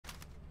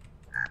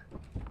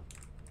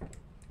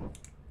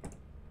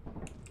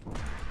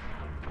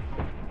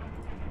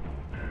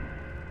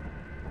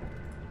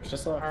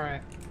just left.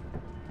 Alright.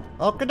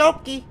 Okie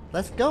dokie,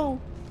 let's go.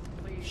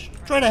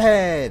 Straight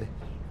ahead.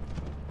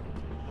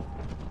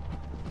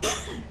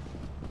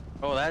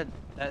 Oh, that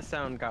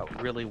sound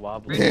got really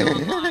wobbly.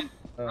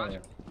 Oh, yeah.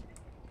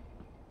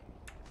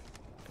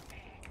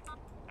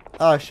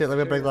 Oh shit, let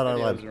me bring that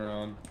Videos online. are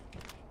on.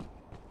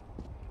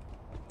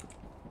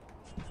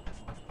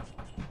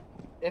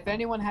 If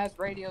anyone has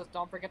radios,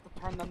 don't forget to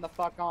turn them the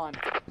fuck on.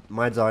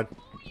 Mine's on.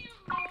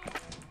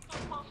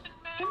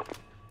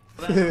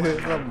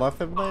 The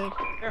Muffin Man?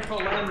 Careful,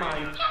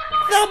 landmine.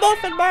 The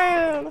Muffin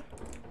Man!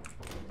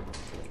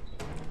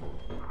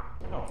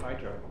 Oh,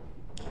 Hydro.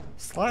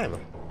 Slime. I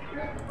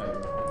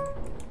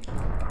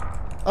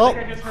Oh!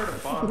 think I just heard a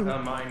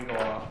bomb mine go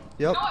off. Yep.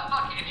 You know what,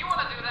 fuck it, if you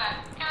want to do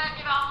that, can I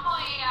get a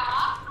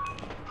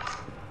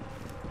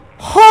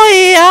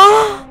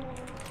Hoya!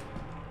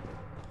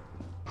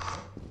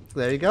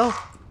 There you go.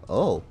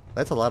 Oh,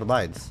 that's a lot of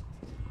mines.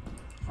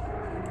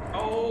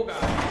 Oh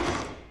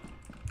god.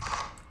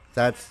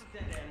 That's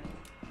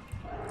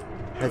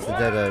a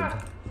dead end.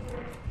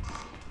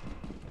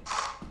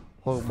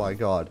 Oh my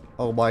god.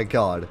 Oh my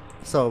god.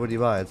 So many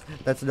mines.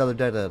 That's another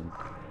dead end.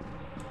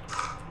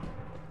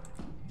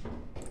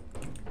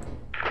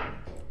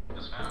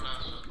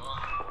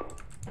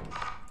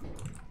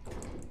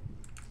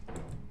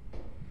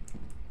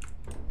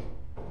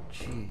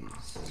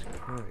 Jesus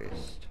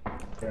Christ.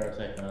 Yeah, I'll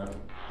take that.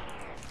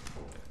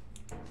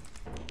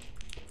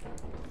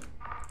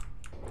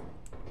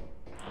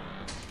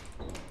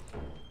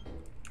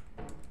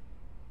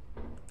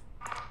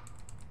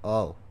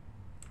 Oh.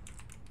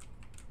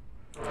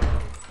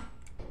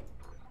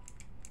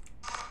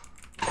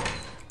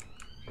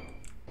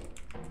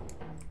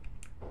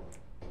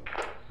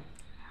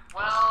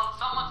 well,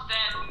 someone's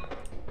dead.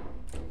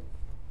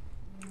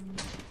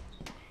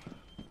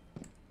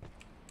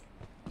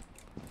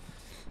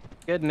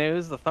 Good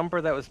news, the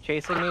thumper that was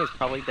chasing me is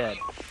probably dead.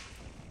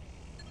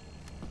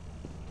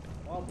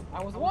 Well,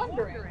 I was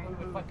wondering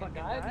who the fucking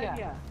died.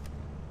 Yeah.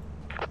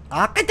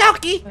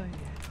 Okie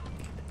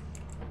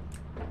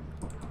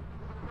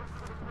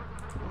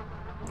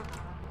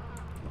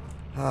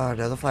Ah,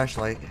 another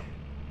flashlight.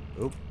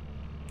 Oop.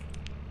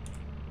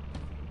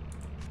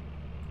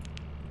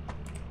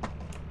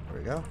 There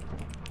we go.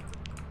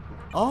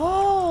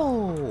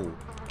 Oh!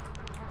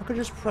 I could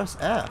just press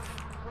F.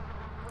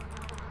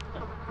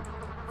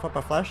 Put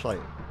my flashlight.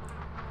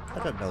 I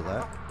didn't know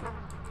that.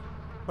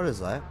 What is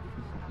that?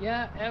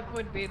 Yeah, F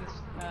would be this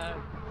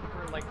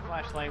for like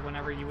flashlight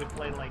whenever you would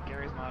play like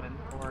Gary's Mod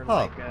or Oh.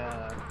 like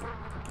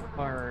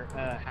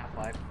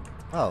Half-Life.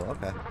 Oh,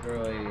 okay.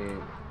 Really.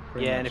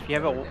 pretty Yeah, and much if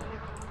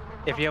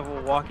you have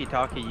a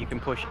walkie-talkie, you can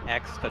push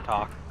X to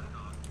talk.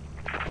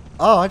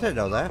 Oh, I didn't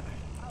know that.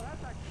 Oh,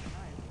 that's actually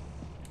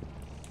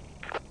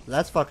nice.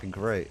 That's fucking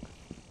great.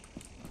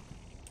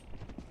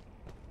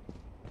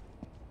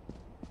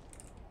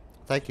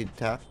 Thank you,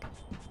 Tack.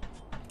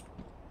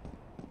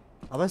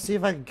 I'm gonna see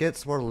if I can get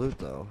some more loot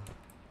though.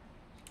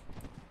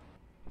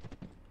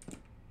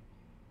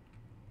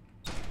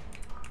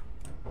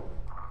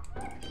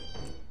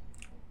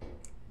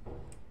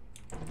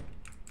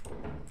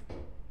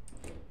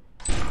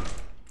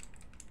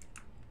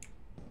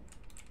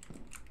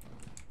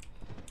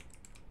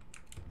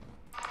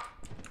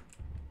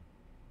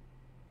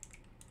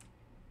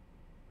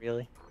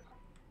 Really?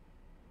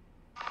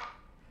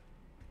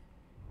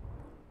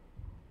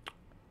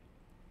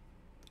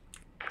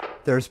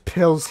 There's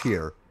pills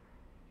here.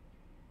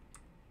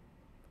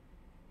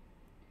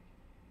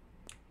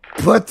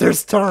 But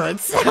there's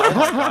turrets. Oh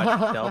my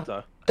god,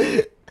 Delta.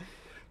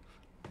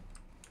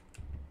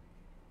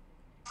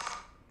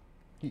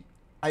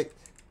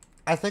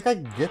 I think I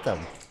can get them.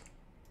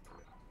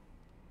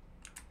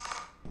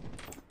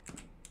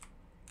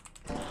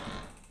 That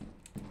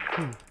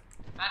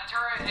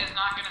turret is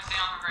not going to stay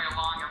on for very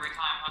long every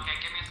time. Okay,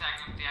 give me a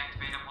second to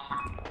deactivate it one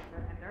more.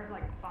 And there's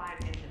like 5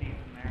 entities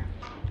in there.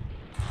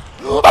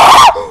 Oh,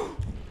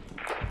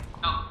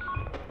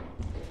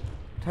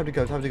 Time to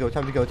go, time to go,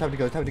 time to go, time to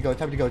go, time to go,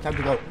 time to go, time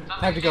to go,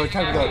 time to go,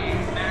 time to go,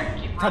 there,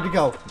 keep time to running.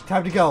 go,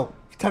 time to go,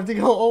 time to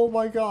go, oh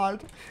my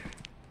god.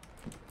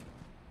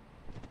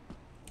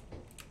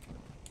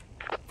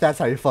 That's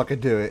how you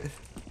fucking do it.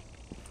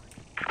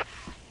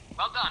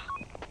 Well done.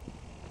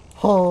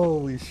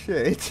 Holy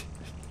shit.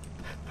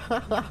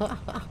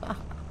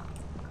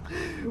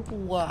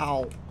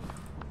 Wow.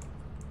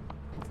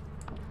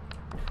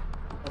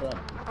 Hold on.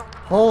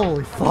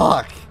 Holy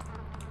fuck.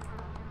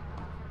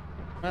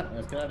 Ah,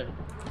 let's get out of here.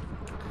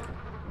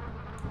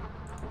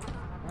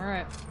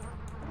 Alright.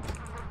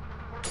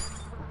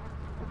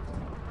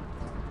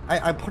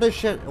 I put his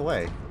shit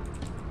away.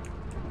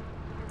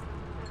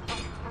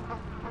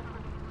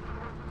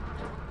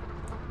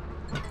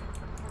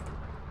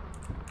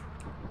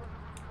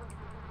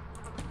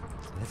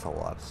 That's a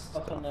lot of Up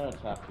stuff. and down,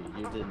 Taffy.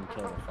 You didn't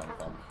kill the fun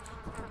thumb.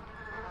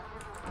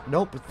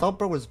 Nope,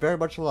 Thumper was very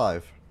much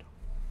alive.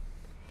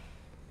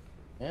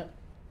 Yeah.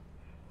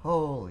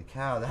 Holy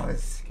cow, that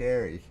was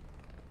scary.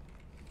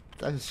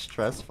 That was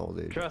stressful,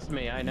 dude. Trust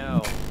me, I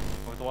know.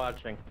 I was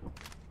watching.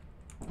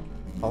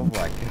 Oh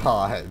my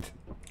god.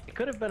 It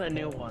could have been a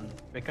new one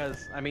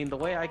because I mean the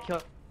way I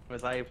killed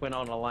was I went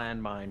on a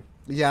landmine.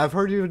 Yeah, I've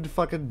heard you in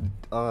fucking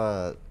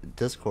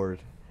Discord.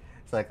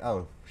 It's like,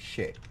 oh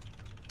shit,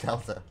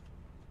 Delta.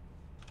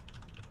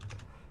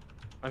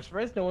 I'm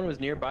surprised no one was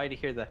nearby to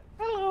hear the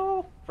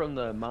hello from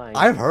the mine.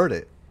 I've heard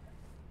it.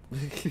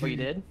 Oh, you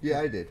did?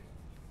 Yeah, I did.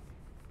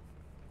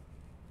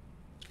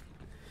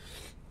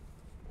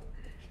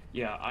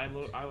 Yeah, I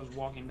was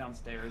walking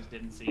downstairs,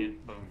 didn't see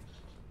it, boom.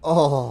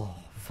 Oh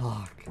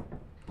fuck.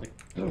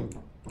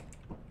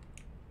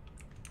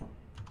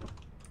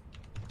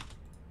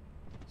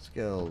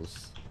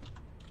 Skills.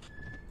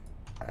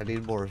 I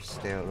need more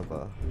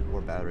stamina,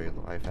 more battery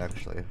life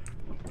actually.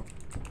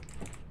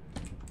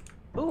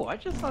 Ooh, I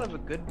just thought of a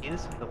good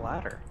use of the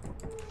ladder.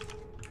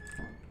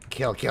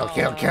 Kill, kill, Oh,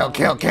 kill, kill,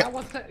 kill, Yeah, kill.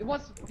 what's that?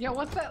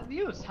 What's that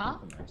use, huh?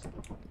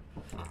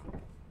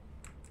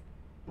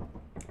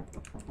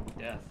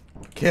 Death.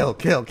 Kill,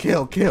 kill,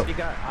 kill, kill. You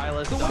got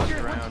eyeless So dogs what's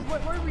your, around.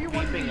 what were you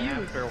wanting to beeping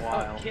use? after a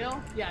while. Oh,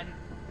 kill? Yeah.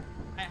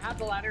 I have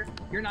the ladder.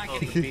 You're not Oh,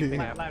 getting beeping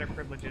my after. ladder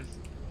privileges.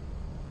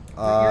 You're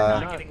Uh,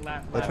 not getting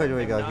which way do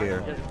we go Not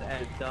here? just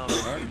as dumb as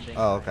you think.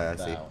 Oh, okay, I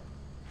see. Bow.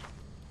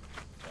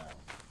 Bow.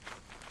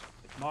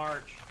 It's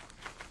March.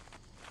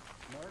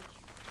 March?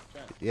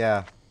 Jen.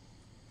 Yeah.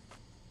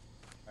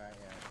 Alright,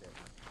 yeah, I did.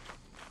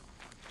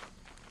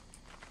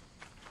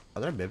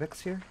 Are there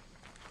mimics here?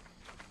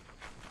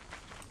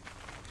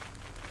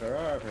 There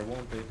are, there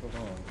won't be for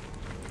long.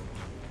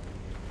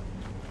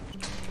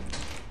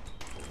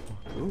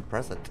 Ooh,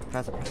 present,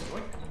 present,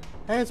 present.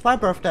 Hey, it's my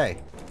birthday.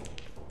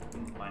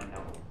 Mine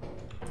now.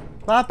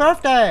 My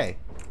birthday!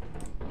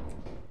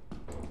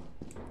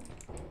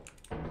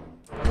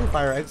 Ooh,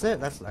 fire exit,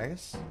 that's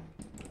nice.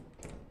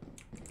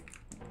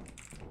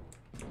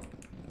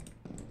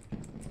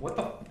 What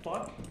the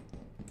fuck?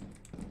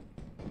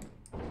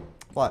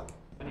 What?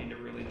 I need to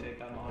really take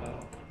that mod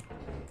out.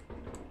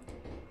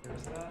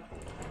 Where's that?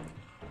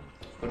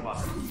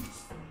 Goodbye.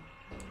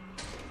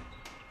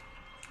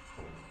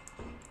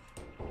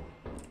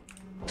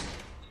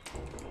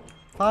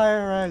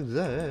 Fire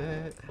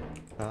exit.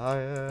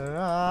 Fire.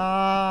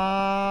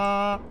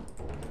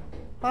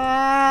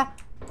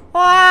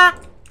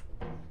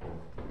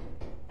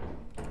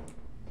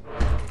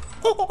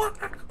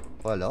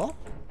 Hello?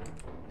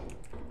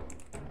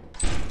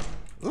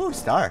 Ooh,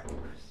 star.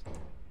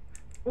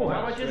 Oh,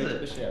 how much Straight is to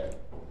the it?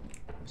 ship.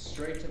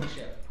 Straight to the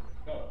ship.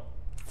 Go.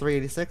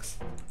 386.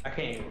 I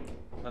can't even.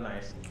 Oh,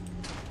 nice.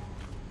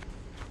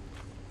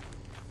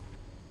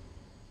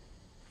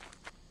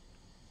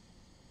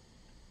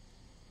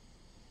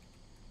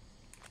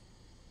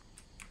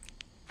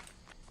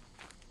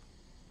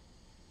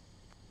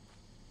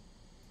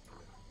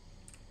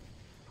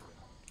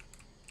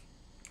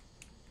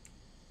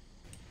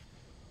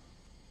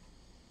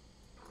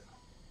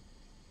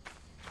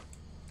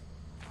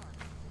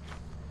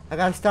 I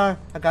got a star.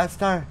 I got a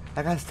star.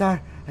 I got a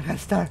star. I got a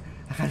star.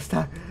 I got a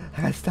star.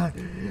 I got a star.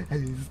 I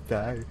got a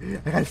star.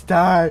 I got a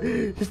star.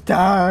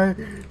 Star.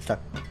 Star.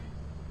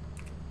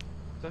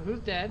 So who's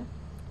dead?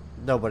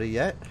 Nobody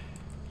yet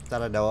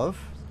that I know of.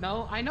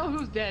 No, I know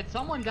who's dead.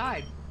 Someone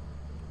died.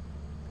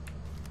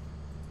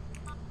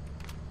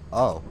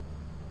 Oh.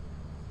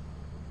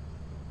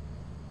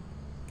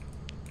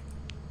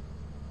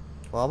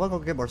 Well, I'm gonna go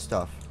get more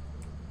stuff.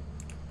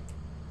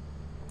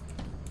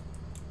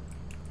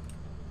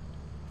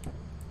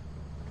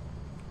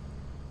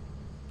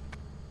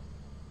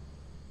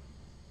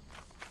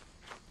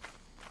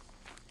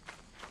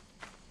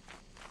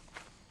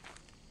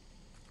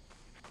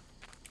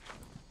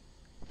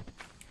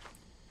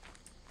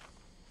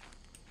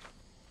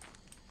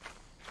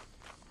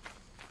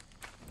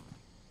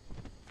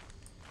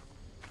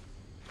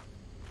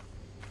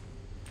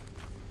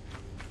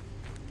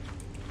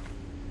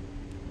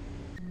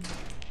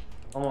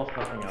 Almost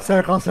nothing else.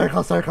 Circle,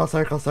 circle, circle,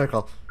 circle,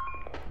 circle.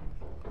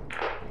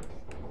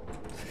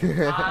 I did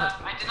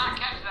not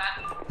catch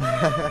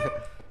that.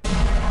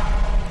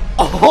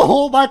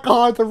 Oh my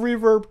god, the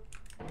reverb.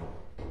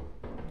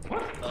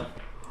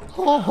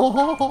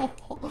 Oh,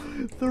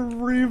 the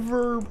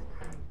reverb.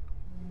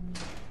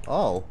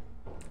 Oh.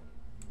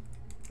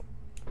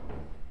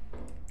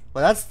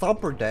 Well, that's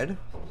Thumper dead.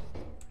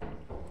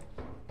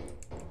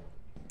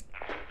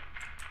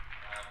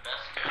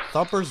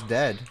 Thumper's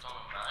dead.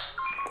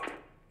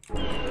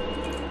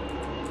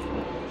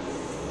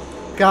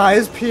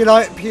 Guys,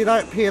 peanut,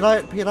 peanut,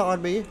 peanut, peanut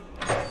on me.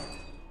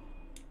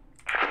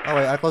 Oh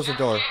wait, I closed the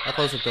door. I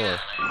closed the door.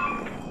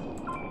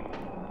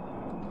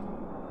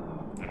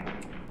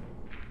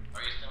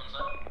 Are you still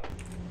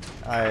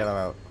inside? I am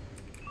out.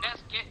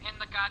 Just get in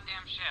the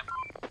goddamn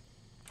ship.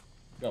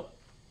 Go.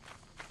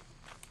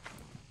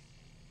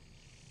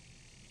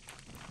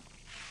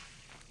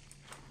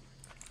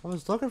 I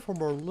was looking for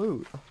more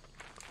loot.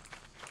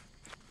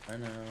 I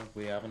know,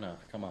 we have enough.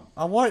 Come on.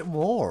 I want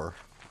more.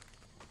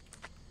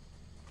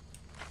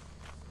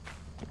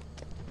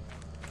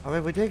 I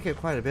mean, we did get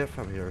quite a bit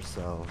from here,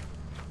 so.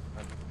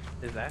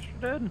 Is Asher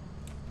dead?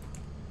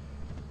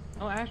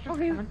 Oh, Astro's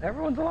Oh, he's, coming.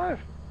 everyone's alive.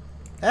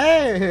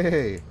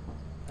 Hey!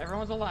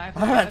 Everyone's alive.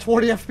 I'm at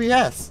 20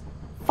 FPS.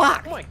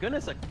 Fuck. Oh my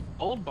goodness, a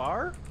gold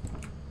bar?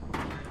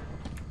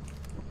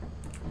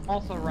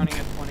 Also running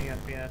at 20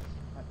 FPS.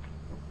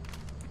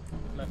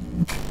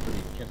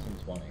 Pretty kissing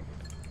 20.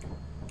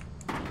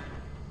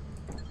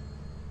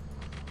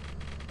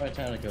 Right,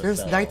 time to go There's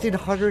sell.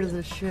 1900 in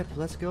the ship.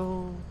 Let's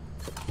go.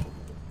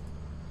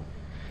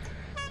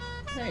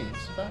 Hey, you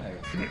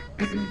survived.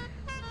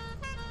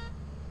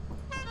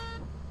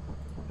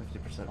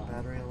 50%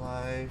 battery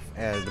life,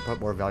 and to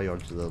put more value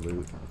onto the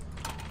loot.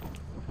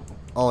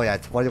 Oh yeah,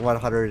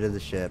 2100 in the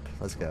ship.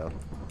 Let's go.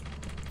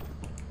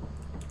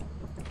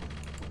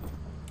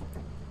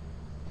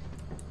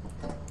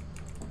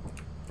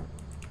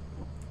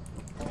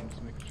 I'm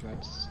just making sure I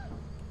just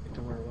get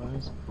to where it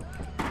was.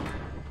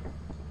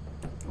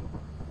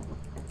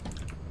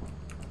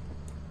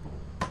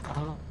 I'm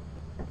gonna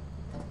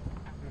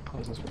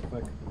close this real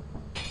quick.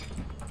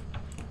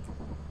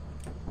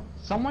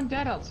 Someone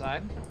dead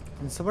outside.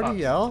 Can somebody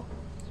yell?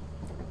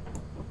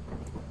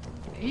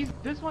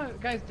 This one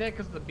guy's dead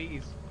because of the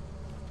bees.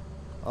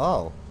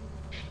 Oh.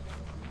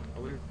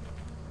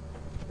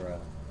 Bruh.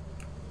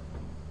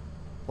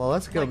 Well,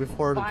 let's go Like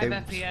before the 5 game.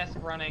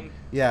 FPS running.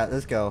 Yeah,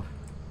 let's go.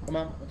 Come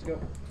on, let's go.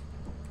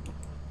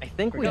 I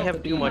think we Forgot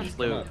have the too much bees,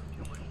 loot.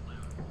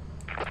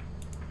 Get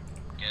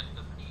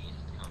the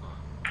beast, come on.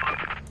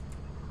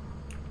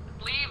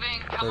 Leaving,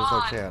 come There's no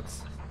on.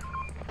 chance.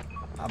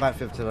 I'm at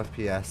 15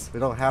 FPS. We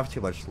don't have too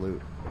much loot.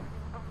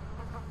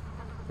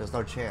 There's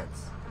no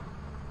chance.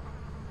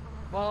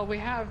 Well, we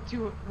have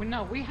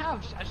we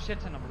have a shit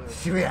ton of loot.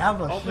 We have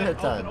a Open, shit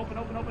ton, open,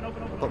 open, open,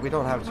 open, open. but we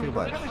don't have too We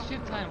much. have a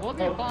shit ton. We'll be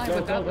Go, fine go,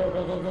 without go,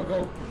 go, go, go,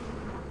 go, go.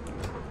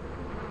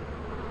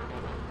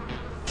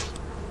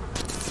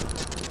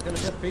 In the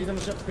ship, bees in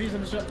the ship, bees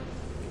in the ship.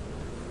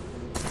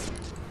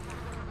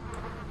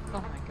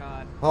 Oh my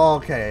god.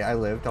 Okay, I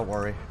live. Don't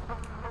worry.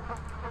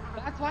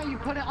 That's why you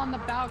put it on the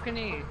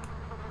balcony.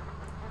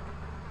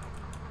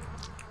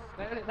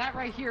 That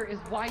right here is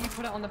why you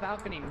put it on the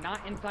balcony,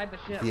 not inside the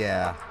ship.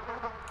 Yeah.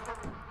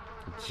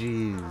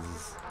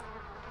 Jeez.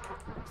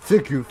 It's the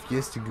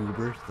goofiest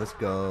goobers. Let's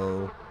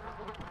go.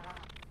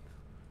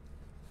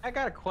 I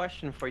got a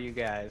question for you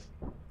guys.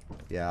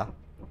 Yeah.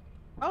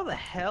 How the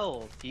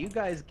hell do you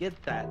guys get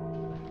that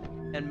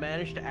and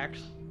manage to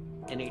actually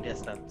any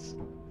distance?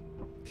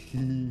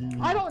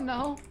 I don't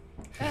know.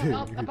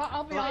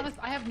 I'll be honest,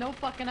 I have no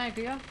fucking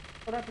idea.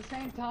 But at the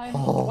same time,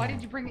 Oh. why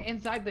did you bring it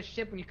inside the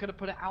ship when you could have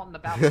put it out in the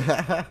balcony?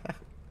 I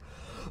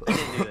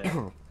didn't do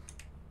that.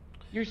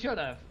 You should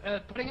have.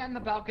 Putting it in the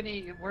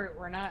balcony,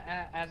 we're not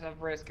as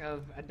of risk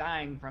of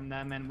dying from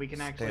them, and we can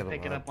actually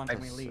pick it up once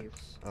we leave.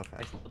 I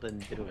Okay. still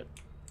didn't do it.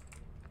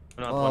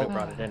 I'm not the Well, one who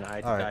brought it in.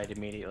 I alright. died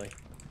immediately.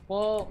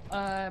 Well,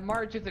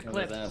 March is was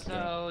eclipsed, asking.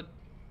 so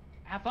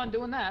have fun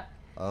doing that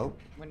Oh.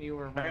 when you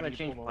were. Am I gonna when you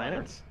change pulled the lever.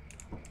 planets?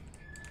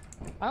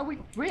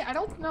 I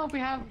don't know if we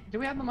have. Do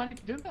we have the money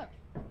to do that?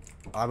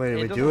 I mean,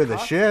 we It do in doesn't the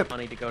cost ship.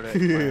 money to go to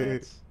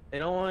planets.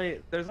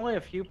 There's only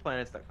a few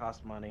planets that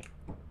cost money.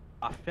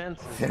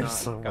 Offense has There's not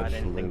so got much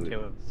anything loot. to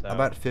it. So. I'm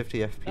at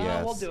 50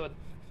 FPS. We'll do it.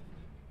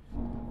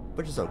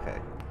 Which is okay.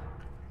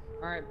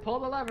 All right, pull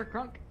the lever,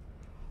 Crunk.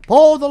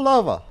 Pull the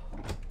lever.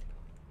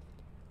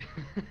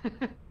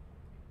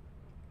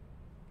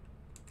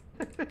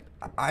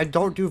 I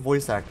don't do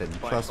voice acting.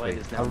 Trust me. Flashlight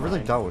is I now really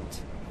mine.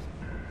 don't.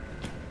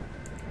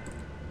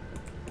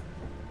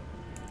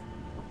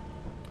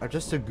 I'm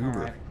just a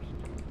goober.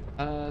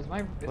 Alright. Is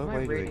my What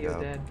way do we radio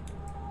go? dead?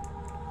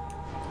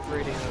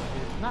 Radio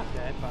is not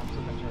dead, but I'm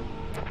still gonna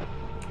try.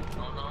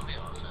 Don't go on the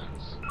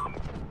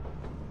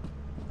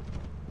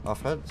offense.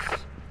 Offense.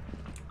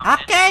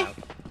 Okay.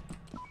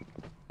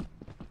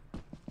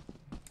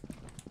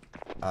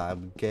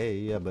 I'm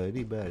gay. I'm a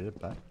bad.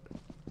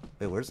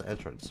 Wait, where's the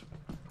entrance?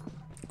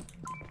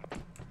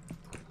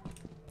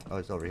 Oh,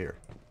 it's over here.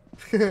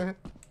 The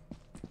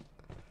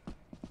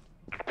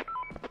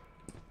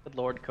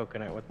Lord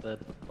Coconut with the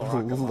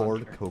Baraka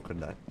Lord launcher.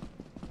 Coconut.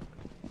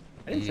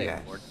 I didn't Yes.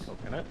 say Lord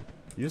Coconut.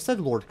 You said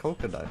Lord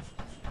Coconut.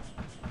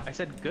 I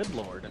said good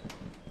Lord.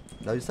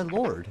 No, you said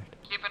Lord.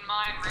 Keep in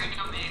mind,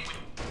 radio may win.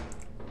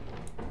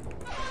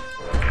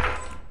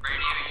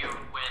 Radio, you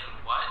win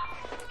what?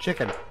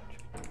 Chicken. Ask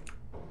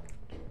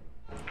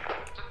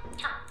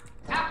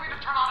me to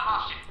turn on and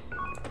off shit.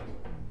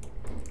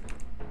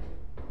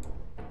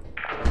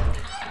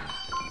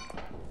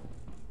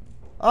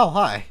 Oh,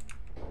 hi.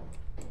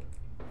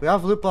 We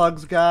have loot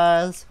bugs,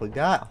 guys. We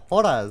got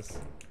horas.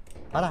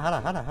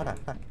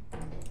 Hada.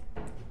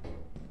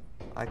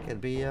 I can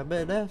be a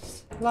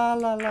menace. La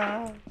la la.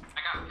 I got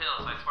pills,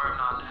 I swear I'm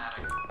not an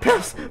addict.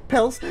 Pills.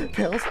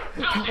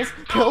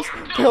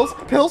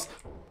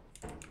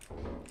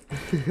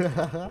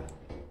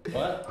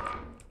 What?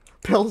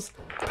 Pills.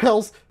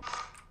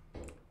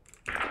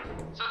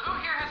 So who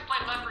here has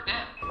played Left 4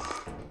 Dead?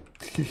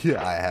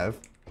 Yeah, I have.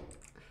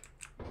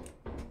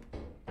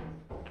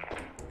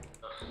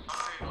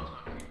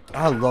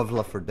 I love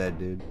Left 4 Dead,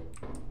 dude.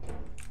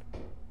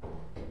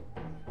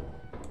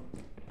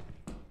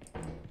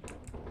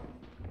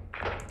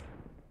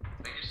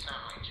 They just sound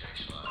like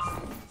Jay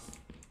Schlatt.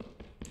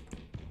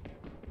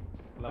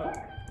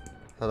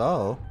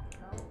 Hello?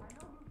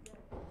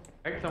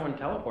 I heard someone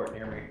teleport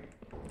near me.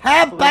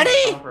 Hey, I believe buddy!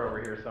 it's Thumper over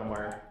here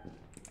somewhere.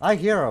 I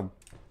hear him.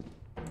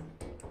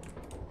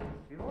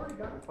 You've already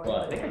got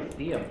What? I think I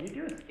see him. Can you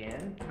do a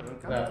scan? 'Cause I'm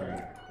coming Nothing.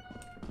 here.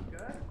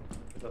 Good.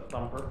 It's a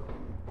Thumper.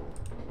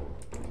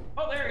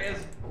 Oh, there he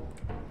is!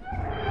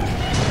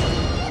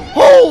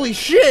 Holy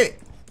shit!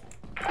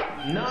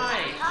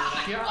 Nice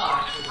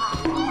shot!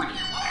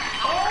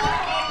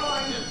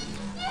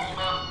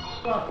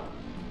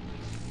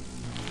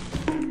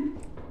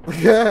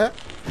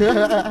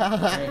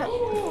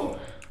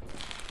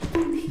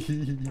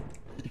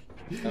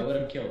 That would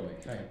have killed me.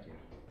 Thank you.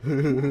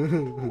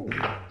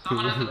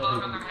 Someone has a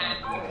bug on their head.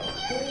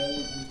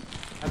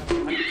 I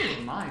think it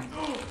was mine.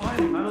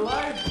 I'm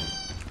alive!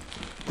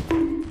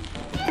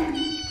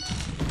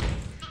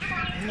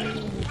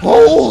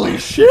 Holy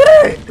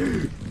shit!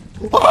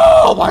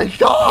 Oh my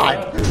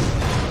god!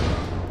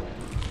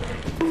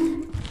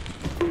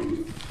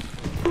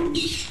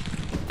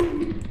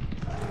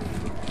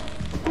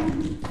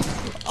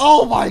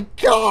 Oh my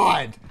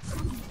god!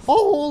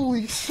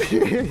 Holy shit!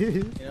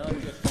 You know,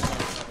 I'm just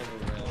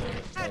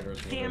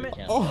Damn it.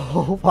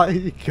 Oh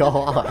my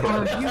god!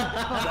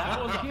 That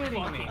was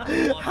kidding me.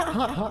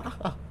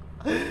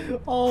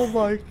 Oh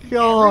my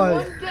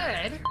god! Everyone's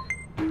dead.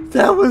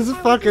 That was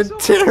fucking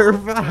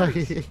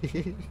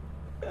terrifying!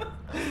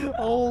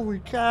 Holy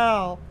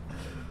cow!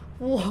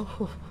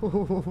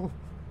 Whoa!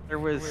 There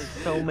was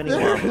so many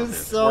There's monsters.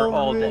 so We're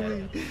all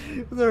many.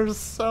 dead. There's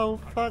so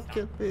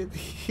fucking many.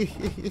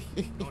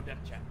 No death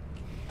chat.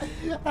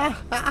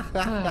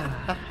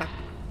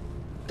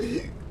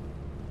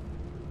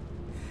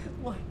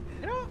 What?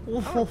 You know,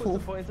 I'm gonna put the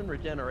points in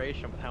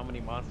regeneration with how many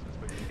monsters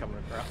we've been coming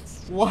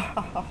across.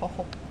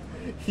 Wow.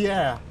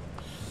 Yeah.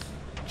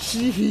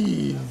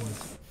 Jeez.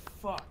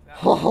 Fuck. That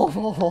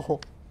Oh.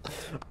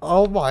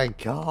 Oh my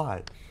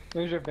god.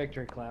 There's your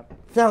victory clap.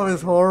 That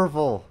was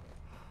horrible.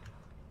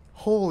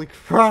 Holy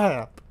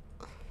crap.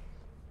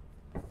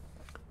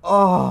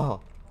 Oh.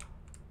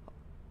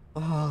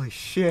 Holy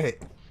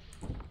shit.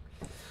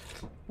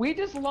 We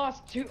just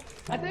lost two.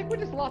 I think we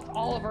just lost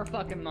all of our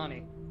fucking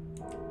money.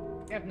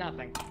 We have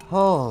nothing.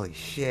 Holy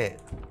shit.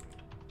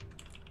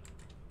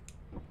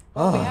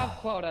 Well, we Oh. have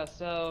quota,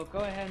 so go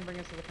ahead and bring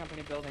us to the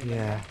company building.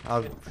 Yeah,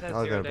 I'll It says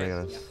go 0 bring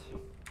days. us.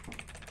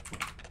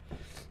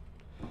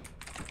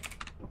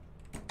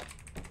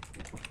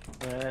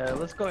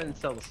 Let's go ahead and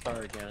sell the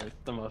star again. It's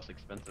the most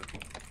expensive.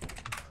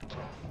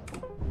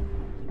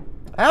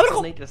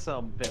 We'll need to sell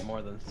a bit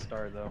more than the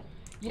star, though.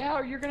 Yeah,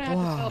 or you're gonna have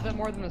to sell a bit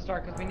more than the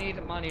start because we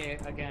need money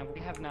again.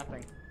 We have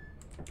nothing.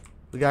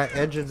 We got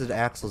engines and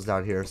axles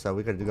down here, so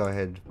we could go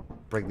ahead and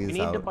bring We these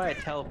need out. to buy a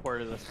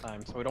teleporter this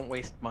time, so we don't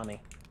waste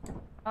money.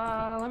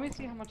 Let me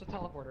see how much a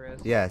teleporter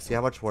is. Yeah, see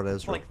how much one is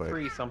It's real like quick.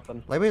 3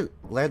 something. Let me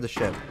land the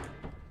ship.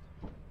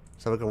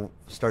 So we can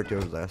start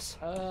doing this.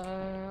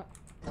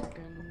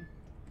 Fucking...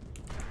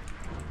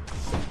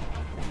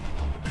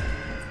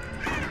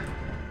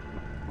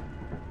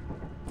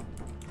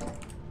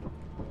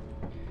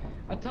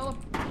 A tele...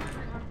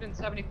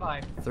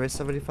 375.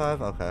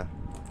 375? Okay.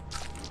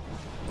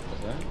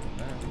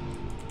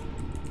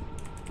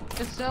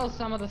 Just sell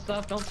some of the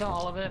stuff, don't sell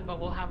all of it, but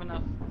we'll have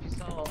enough if you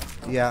sell...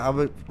 Yeah, I'm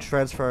gonna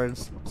transfer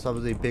some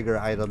of the bigger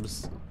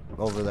items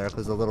over there,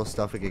 because the little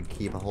stuff we can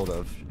keep a hold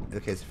of, in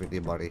case we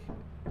need money.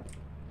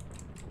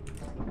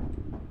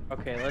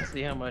 Okay, let's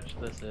see how much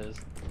this is.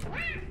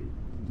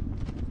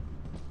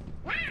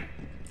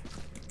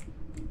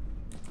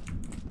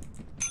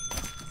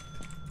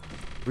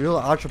 Real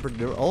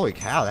entrepreneur. Holy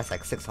cow, that's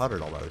like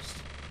 600 almost.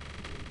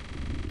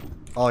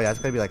 Oh yeah, it's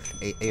gonna be like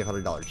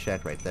 $800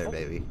 check right there,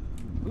 baby.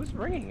 Who's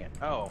ringing it?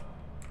 Oh.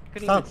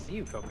 Couldn't Stop. even see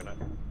you, Coconut.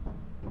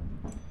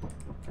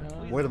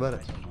 Wait a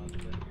minute.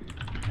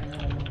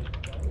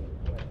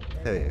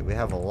 Okay, we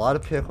have a lot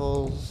of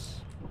pickles.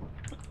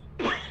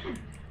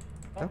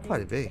 They're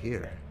quite big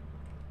here.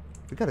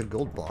 We got a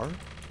gold bar.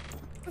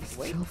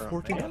 Wait Still for 'em,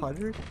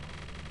 1400?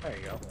 There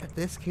you go. At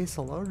this case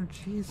alone,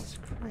 Jesus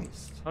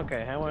Christ.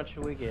 Okay, how much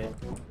should we get?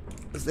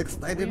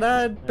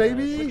 699,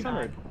 baby!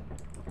 600.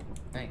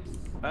 Nice.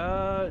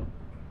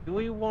 Do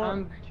we want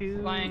I'm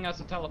to... buying us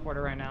a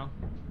teleporter right now.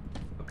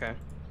 Okay.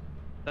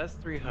 That's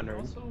 300.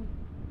 Also,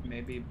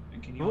 maybe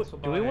can you Do, also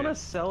do we buy- want to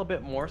sell a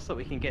bit more so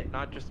we can get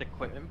not just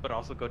equipment, but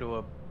also go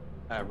to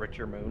a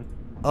richer moon?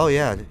 Oh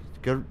yeah,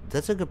 good.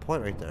 That's a good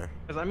point right there.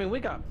 Because I mean, we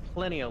got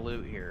plenty of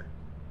loot here.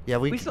 Yeah,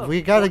 we still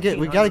have gotta get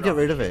 $1,400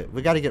 rid of it.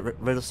 We gotta get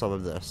rid of some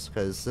of this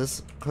because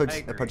this could I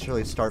agree.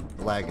 potentially start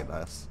lagging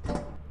us,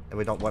 and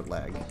we don't want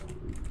lag.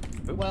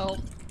 Oops. Well,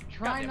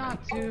 try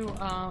Goddamn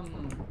not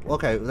to,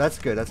 Okay, that's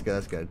good. That's good.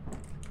 That's good.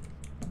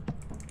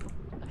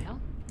 what the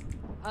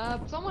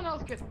hell? Someone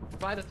else could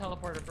buy the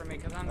teleporter for me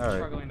because I'm All right.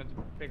 struggling to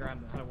figure out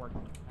how to work.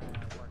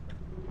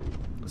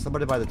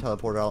 Somebody buy the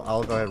teleporter.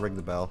 I'll go ahead and ring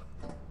the bell.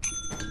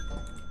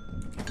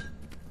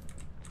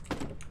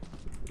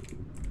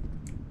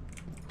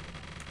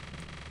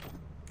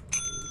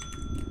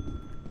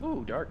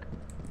 Ooh, dark.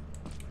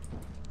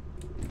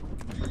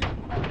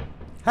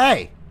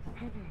 Hey!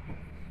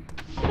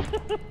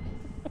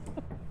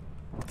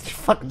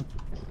 fucking.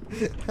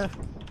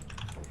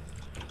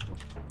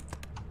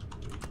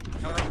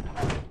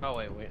 Oh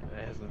wait,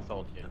 it hasn't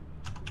sold yet.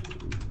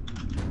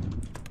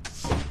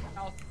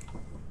 I'll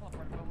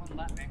teleport, but it won't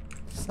let me.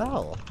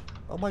 Sell.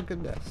 Oh my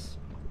goodness.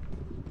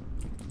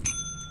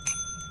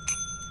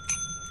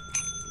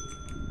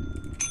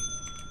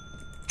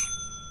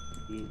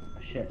 Eat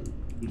shit.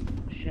 Eat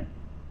shit.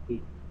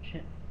 Eat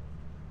shit.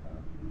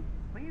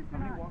 Please do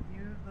not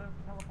use the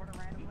teleporter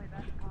randomly.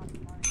 That costs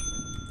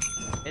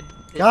money.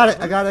 Got it.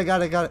 I got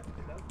it.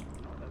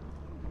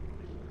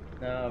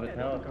 No, the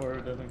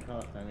teleporter doesn't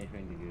cost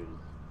anything to use.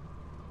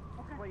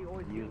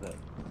 Use it.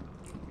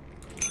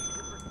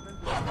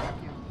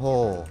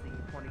 Oh.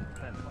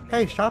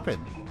 Hey, shopping.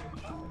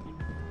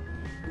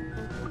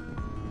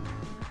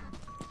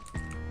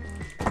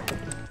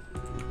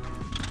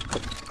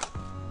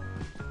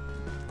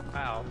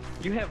 Wow,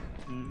 you have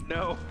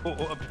no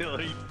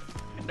ability,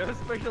 no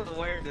special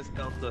awareness,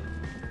 Delta.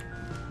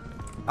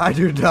 I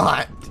do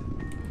not.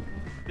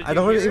 Did I you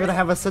don't hear even it?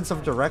 have a sense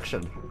of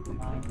direction.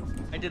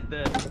 I did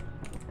this.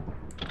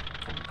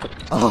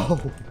 Oh.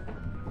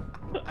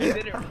 I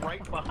did it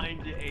right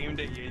behind you, aimed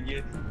at you, and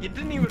you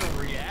didn't even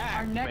react,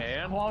 Our next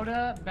man.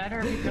 quota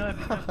better be good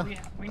because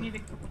we need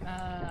to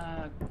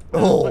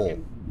Oh.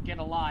 fucking get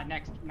a lot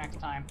next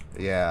time.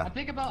 I Yeah.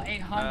 think about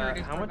 800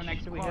 is how for much the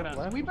next do we have quota.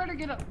 So left? we better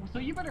get a. So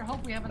you better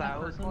hope we have enough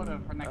for a quota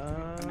for next.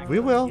 for next We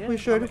will. Yeah, we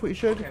should. okay. We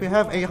should. Okay, we we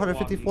have don't have a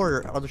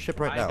 854 on the ship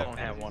right I now. don't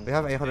have one. We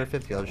have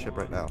 850 on the ship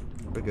right now.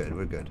 We're good.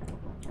 We're good.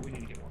 We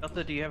need to get one.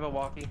 Delta, do you have a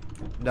walkie?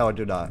 No, I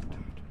do not.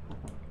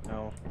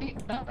 No.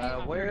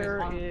 Where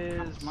Where is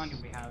how is much money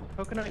we have?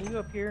 Coconut? You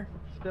up here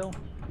still?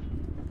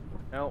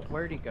 No.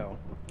 Where'd he go?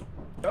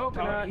 Oh,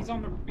 Coconut. he's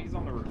on the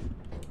roof.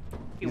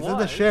 He He's in the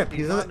was, ship.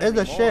 he's He's not in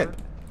the anymore. ship.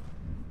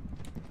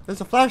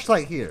 There's a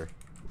flashlight here.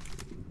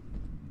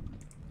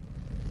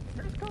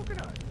 Where's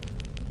Coconut?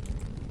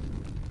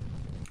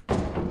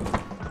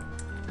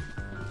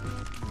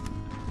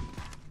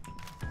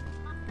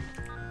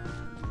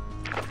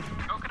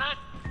 Coconut?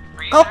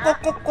 Are you Go, there?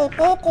 go, go,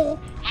 go, go.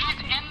 He's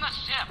in the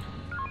ship.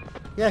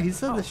 Yeah,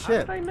 he's in the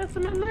ship. How did I miss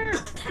him in there?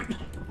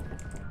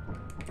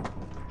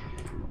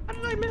 How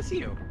did I miss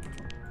you?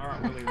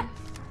 Alright, we're leaving.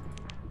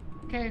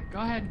 Okay, go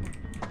ahead.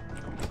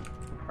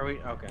 Are we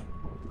okay?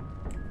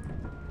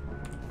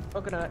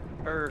 Coconut,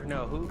 or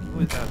no? Who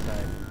is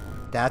outside?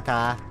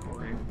 Data.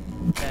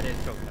 That is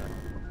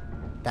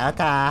Coconut.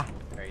 Data.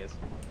 There he is.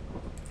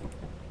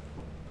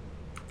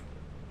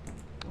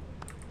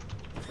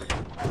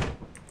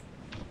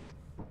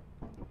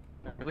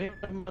 Do we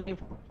have money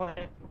for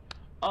flying?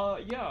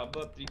 Yeah,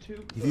 but the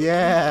two.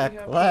 Yeah, we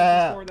have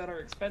clap. four that are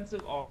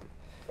expensive are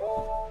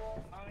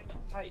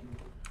Titan,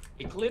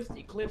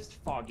 Eclipsed,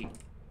 Foggy.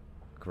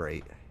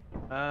 Great.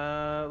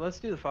 Let's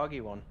do the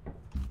foggy one.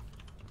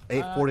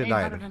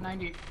 849.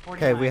 890.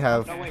 Okay, we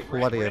have No wait,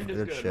 plenty Rend of is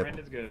good good. ship. Rend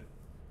is good.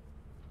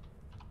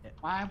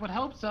 I would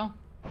hope so.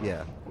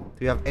 Yeah.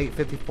 We have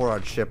 854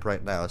 on ship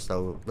right now,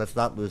 so let's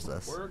not lose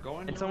this. We're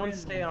going Can to someone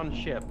Rend. stay on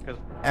ship? Because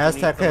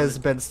Aztec has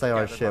been staying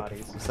on gather ship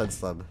bodies. since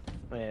then.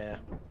 Yeah.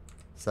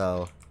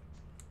 So.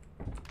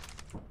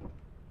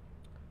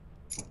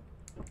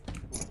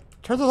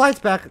 Turn the lights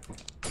back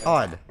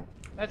on.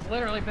 That's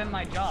literally been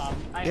my job.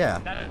 Yeah.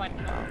 That's my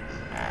job.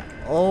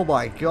 Oh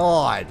my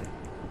god.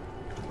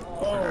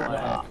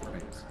 Oh,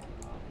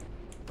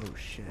 Oh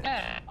shit.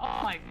 Yeah. Oh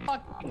my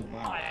fucking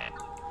god.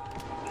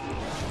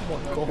 Oh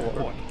my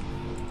god.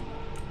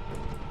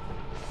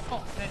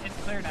 Oh, it's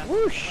clear now.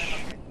 Whoosh.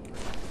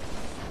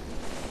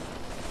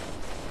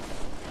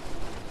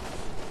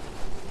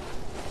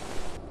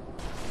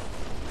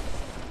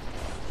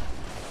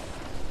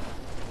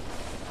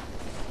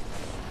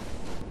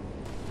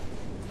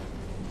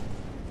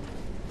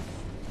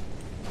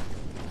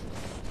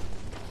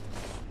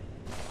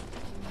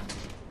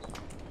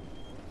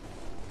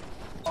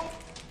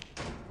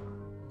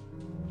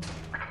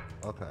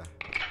 Okay.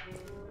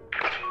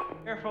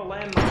 Careful,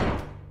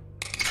 landmine.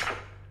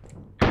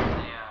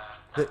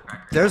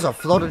 There's a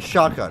floated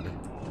shotgun.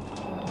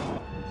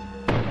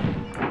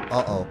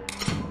 Uh-oh.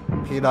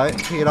 Peanut.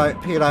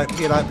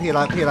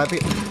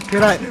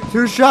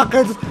 Two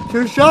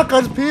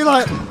shotguns,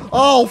 Peanut.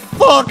 Oh,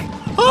 fuck.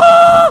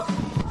 Ah!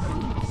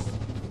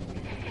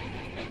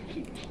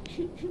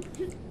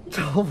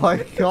 Oh my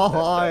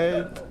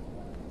god.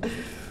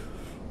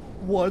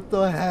 What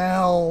the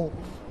hell?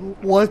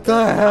 What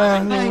the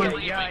hell?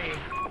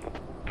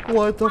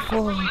 What the Does fuck?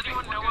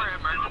 anyone know where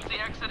emergency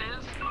exit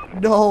is?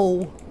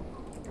 No.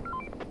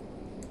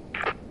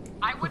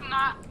 I would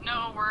not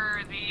know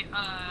where the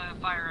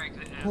fire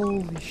exit is.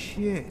 Holy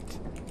shit.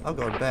 I'm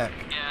going back.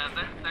 Yeah,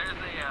 there's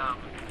a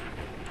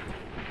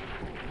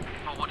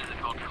oh, what is it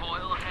called?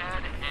 Coil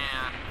head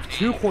and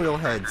Two coil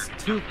heads.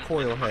 Two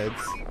coil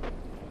heads.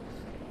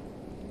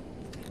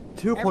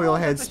 Two coil Everyone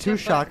has heads. a Two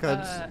ship like,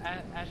 shotguns.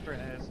 Astra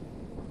has.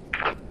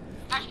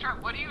 Astra,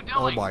 what are you doing?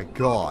 Oh my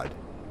god.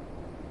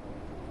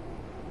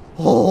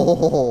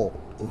 Oh,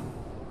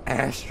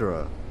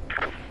 Astra.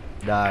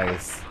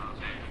 Nice.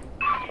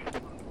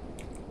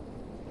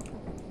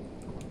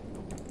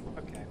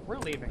 Okay, we're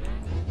leaving.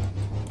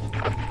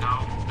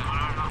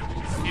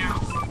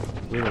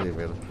 We're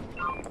leaving.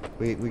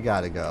 We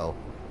gotta go.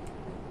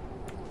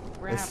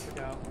 We have to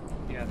go.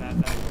 Yeah, that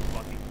was a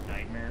fucking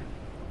nightmare.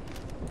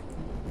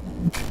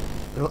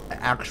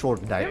 Actual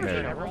Everyone's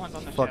nightmare.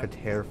 on the Fucking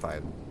ship.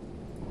 terrifying.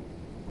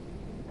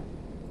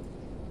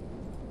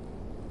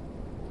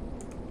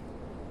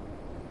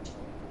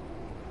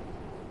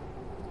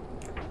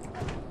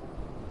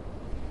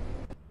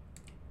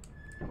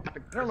 I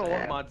don't know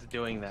what mod's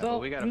doing that, So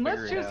but we gotta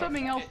let's figure do it out.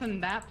 something else in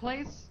that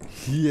place,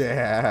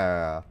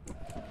 Yeah.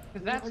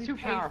 because that's too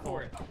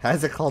powerful.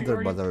 Hasn't called We their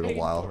already mother in a paid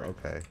while. for it.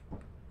 Okay.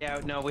 Yeah,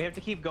 no, we have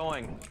to keep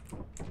going.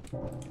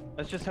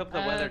 Let's just hope the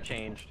weather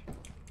changed.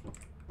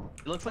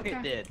 It looks like it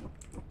okay. did.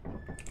 Alright,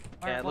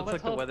 Yeah, it well, looks like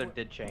let's the hope weather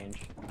did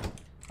change.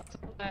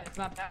 it's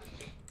not that.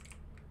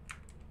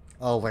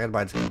 Oh,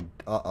 landmines can.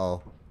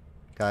 Uh-oh.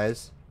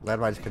 Guys,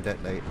 landmines can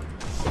detonate.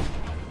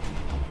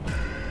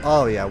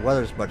 Oh, yeah,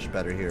 weather's much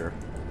better here.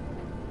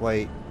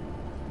 Wait.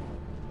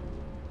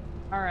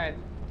 Alright.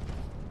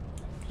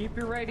 Keep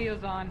your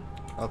radios on.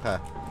 Okay.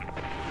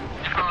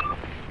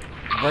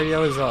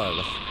 Radio is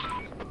on.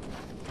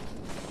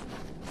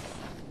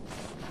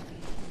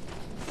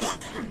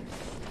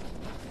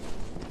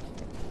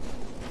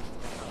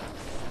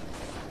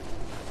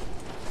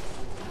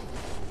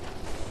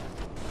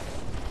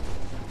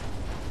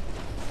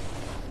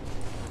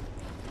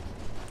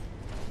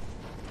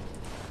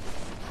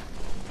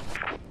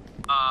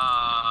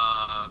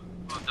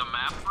 The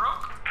map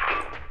broke?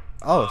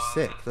 Oh,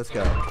 sick. Let's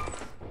go. Explain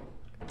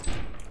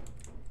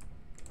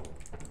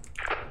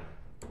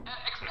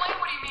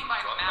what you mean by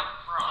map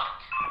broke.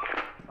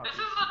 This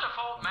is the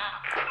default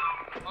map.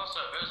 Also,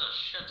 there's a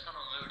shit ton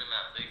of loot in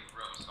that big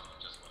room someone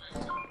just went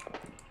into.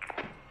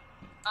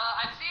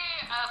 I see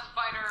a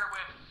spider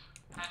with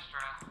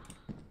Astra.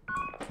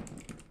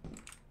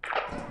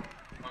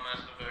 Well,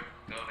 that's the big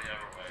building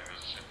everywhere.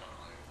 There's a shit ton of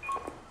loot.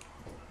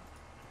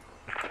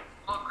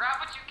 Well, grab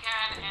what you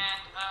can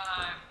and,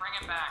 bring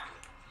it back.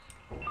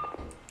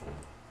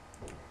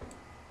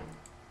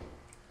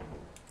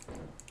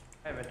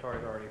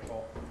 Inventory's already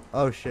full.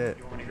 Oh, shit.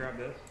 You want me to grab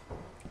this?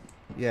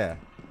 Yeah.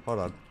 Hold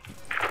on.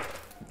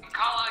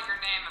 Call out your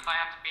name if I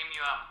have to beam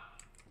you up.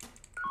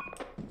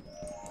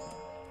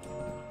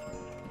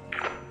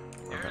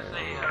 There's a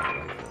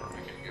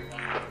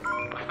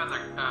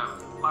feather,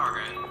 flower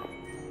grenade.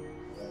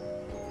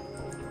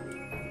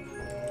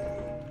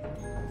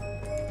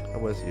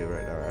 I'm with you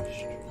right now,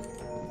 Ash.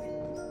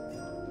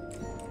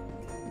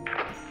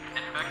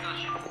 Head back to the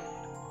ship.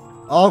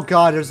 Oh,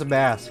 God, there's a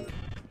mask. Astra,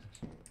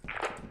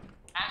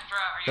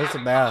 are you There's a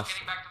having trouble mask.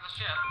 getting back to the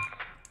ship?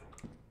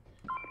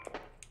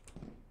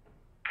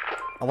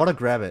 I want to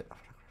grab it.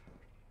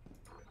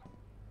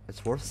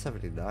 It's worth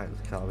 79.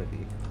 It's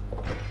comedy.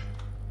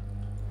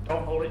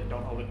 Don't hold it,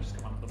 just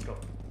come on, let's go.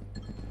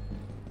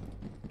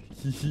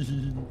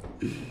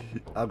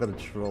 I'm gonna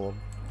troll him.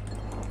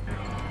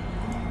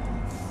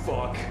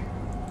 Fuck.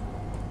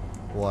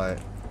 What?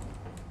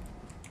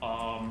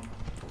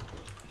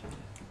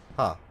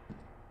 Huh.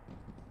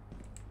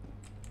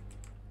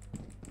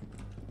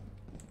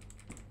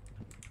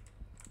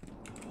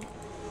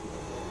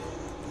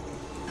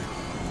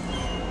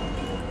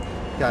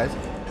 Guys.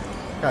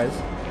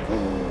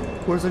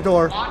 Where's the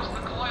door? Watch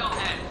the coil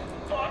head.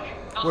 Fuck.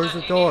 Where's the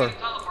Elsa, door? you need me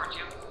to teleport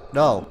you.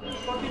 No.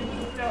 Fucking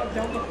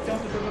down the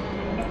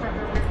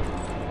nutcracker.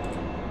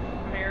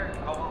 Come here.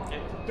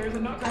 There's a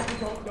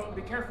nutcracker. Don't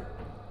be careful.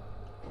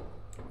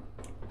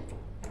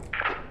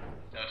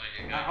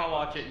 I'll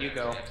watch it, you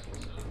go.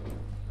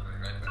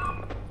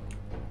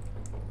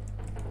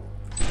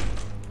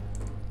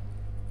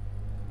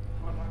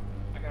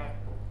 I got it.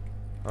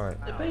 Alright.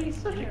 But he's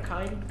such a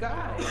kind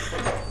guy.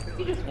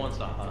 He just wants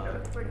a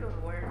hug.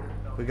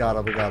 We got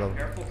him.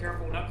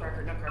 Careful,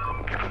 nutcracker.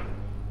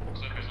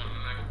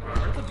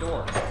 Where's the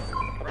door?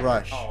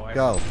 Rush. Oh,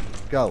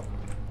 Go.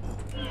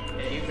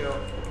 Yeah, you go.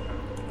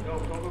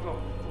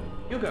 Go.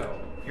 You go.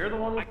 You're the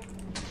one with...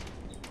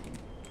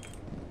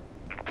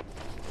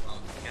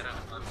 Get up,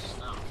 I'm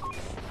stuck.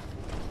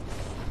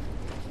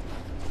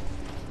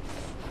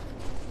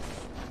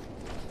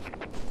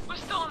 Who's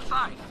still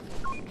inside?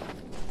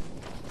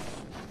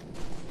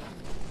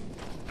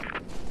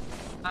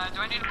 Do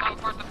I need to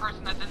teleport the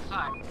person that's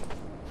inside?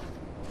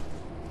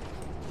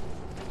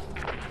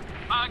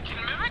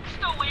 Can Mimic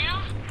still leave?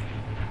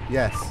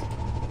 Yes.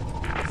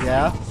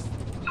 Yeah?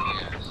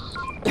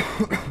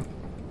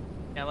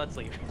 Yeah, let's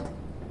leave.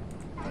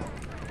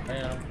 I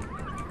am.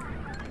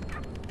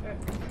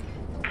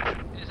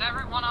 Is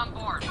everyone on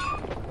board?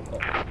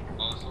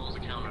 All the souls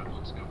accounted,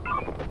 let's go.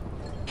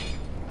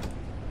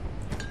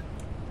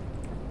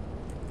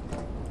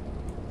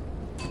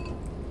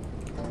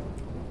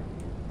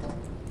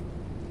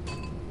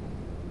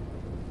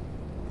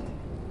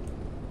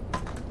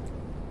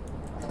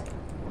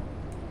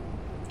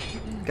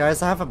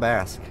 Guys, I have a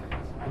mask.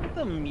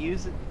 The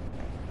music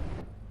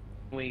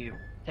we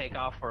take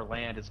off or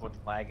land is what's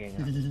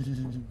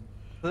lagging.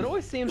 It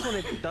always seems when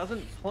it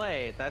doesn't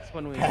play, that's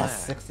when we lag.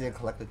 Pass 60 and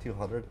collected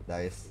 200.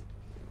 Nice.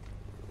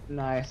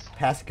 Nice.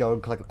 Pass go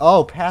and collect.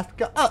 Oh, pass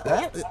go.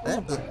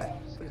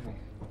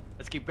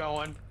 Let's keep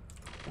going.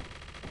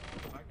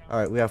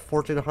 Alright, we have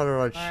 1,400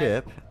 on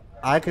ship.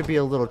 I could be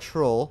a little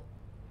troll.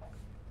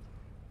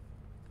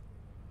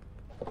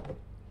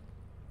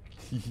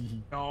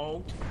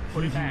 No,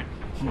 put it back.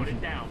 Put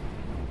it down.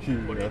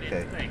 Put it in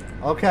the thing.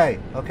 Okay.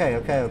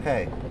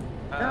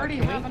 We already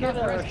can have we get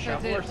enough a risk as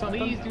shovel or is.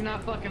 something? Please do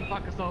not fucking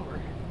fuck us over.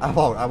 I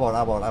won't. I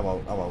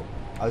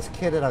was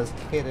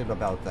kidding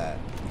about that.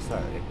 I'm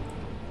sorry.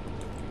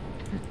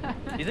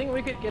 Do you think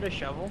we could get a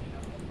shovel?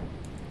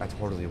 I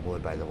totally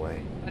would, by the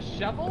way. A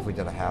shovel? If we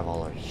didn't have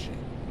all our shit.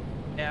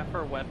 Yeah,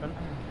 for a weapon.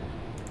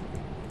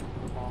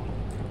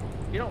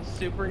 You don't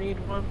super need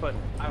one, but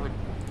I would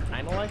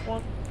kind of like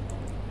one.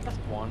 Just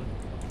one.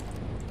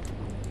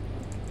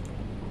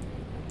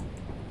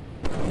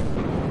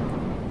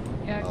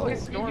 Yeah, Oh. quick,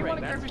 if you Storming, want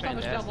to that's grab yourself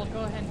a shovel, fantastic. go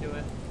ahead and do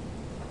it.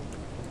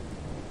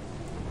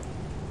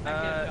 I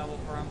can get a shovel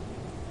for him.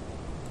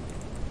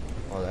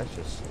 Oh, that's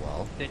just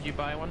swell. Did you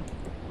buy one?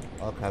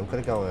 Okay, I'm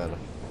gonna go in.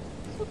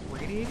 This looks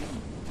radiating.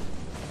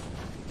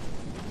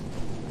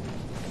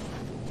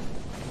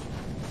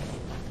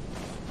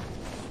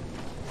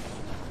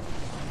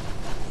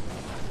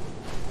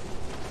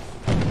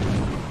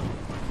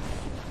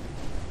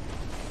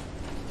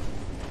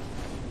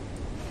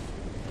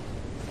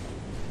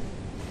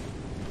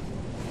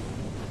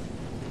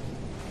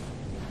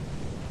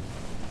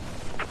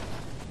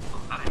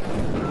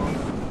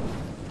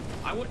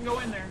 I wouldn't go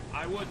in there.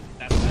 I wouldn't.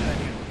 That's a bad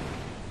idea.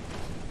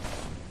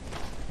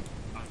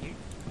 Talkie?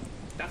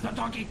 That's not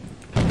talkie.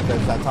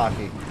 That's not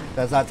talkie.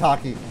 That's not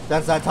talkie.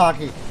 That's not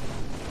talkie.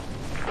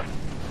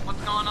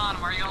 What's going on?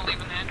 Where are you all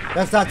leaving in?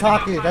 That's not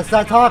talkie. That's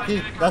not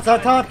talkie. That's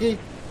not talkie.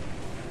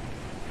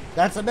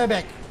 That's a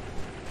mimic.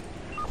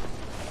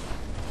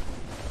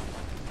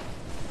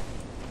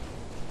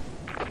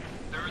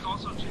 There is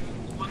also two.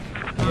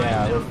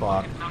 Yeah, we're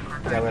fucked.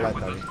 Yeah, we're not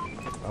done.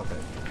 Okay.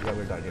 Yeah,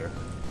 we're done here.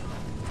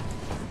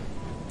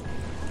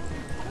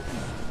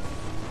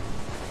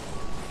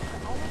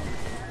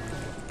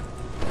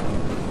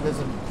 There's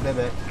a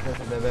mimic. There's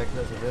a mimic.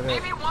 There's a mimic.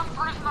 Maybe one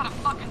person at a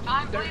fucking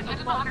time, please. There's I a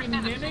didn't fucking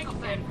understand a mimic single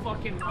thing. and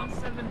fucking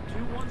 172,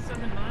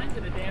 179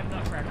 to the damn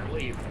Nutcracker.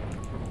 Leave.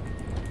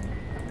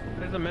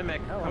 There's a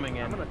mimic coming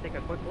in. I'm gonna take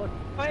a quick look.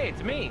 Hey,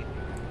 it's me.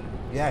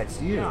 Yeah,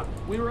 it's you. Yeah,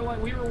 we were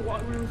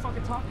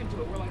fucking talking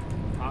to it. We're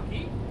like,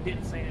 talkie?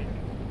 Didn't say anything.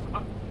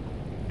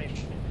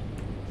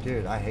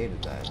 Dude, I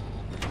hated that.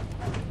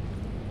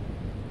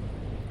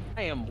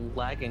 I am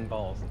lagging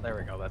balls. There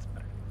we go. That's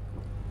better.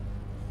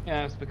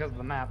 Yeah, it's because of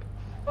the map.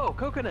 Oh,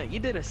 Coconut, you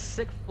did a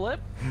sick flip.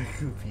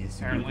 Goofiest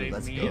Apparently, goober.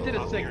 Let's me go. and did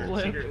a sick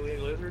flip. Secretly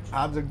lizards.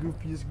 I'm the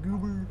goofiest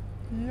goober.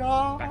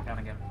 Yeah. Back down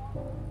again.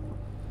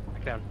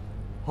 Back down.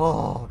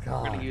 Oh We're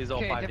gonna god. use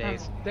all 5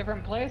 days.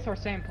 different place or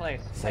same place?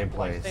 Same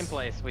place. Same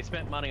place. We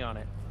spent money on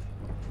it.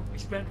 We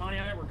spent money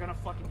on it. We're gonna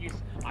fucking use.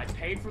 I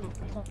paid for the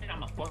plane.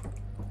 I'm a fuck.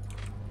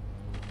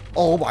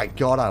 Oh my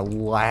god, I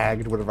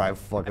lagged whenever I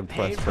fucking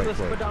Paid pressed for the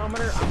quick.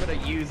 speedometer. I'm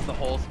gonna use the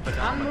whole I'm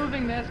speedometer.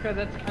 moving this because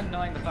it's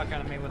annoying the fuck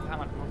out of me with how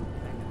much.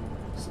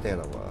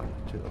 Stand up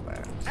to the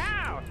max.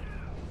 Ow!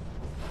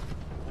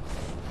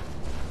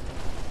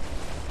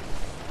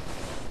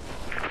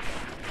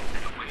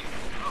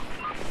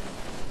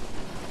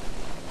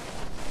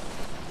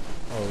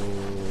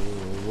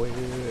 Oh,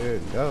 we're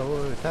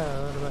going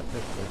down about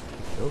this.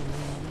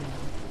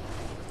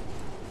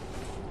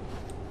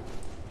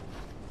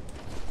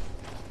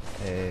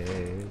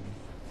 A,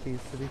 B,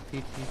 C, D,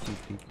 T, T,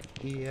 T,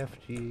 T, E, F,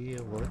 G,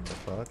 what the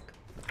fuck?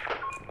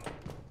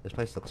 This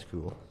place looks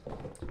cool.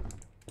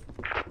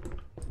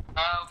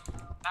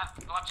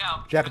 Watch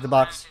out. Jack in the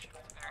box.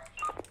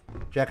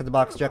 Jack in the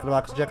box, Jack in the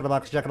box, Jack in the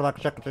box, Jack in the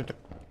box, Jack in the box.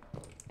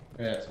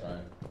 Yeah, it's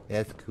fine. Yeah,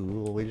 it's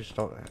cool. We just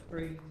don't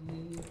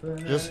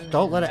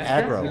don't let it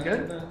aggro. We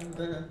good? Oh,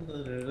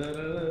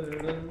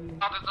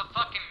 there's a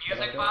fucking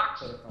music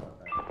box. I'm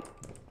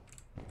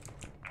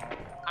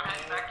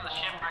heading back to the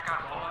ship. I got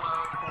full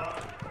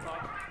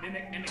load.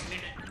 Mimic.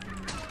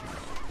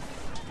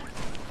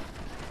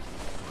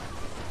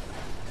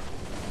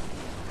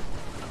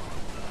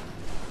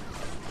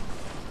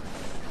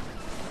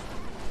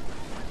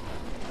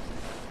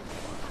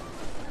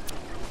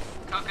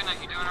 Coconut,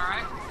 you doing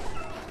alright?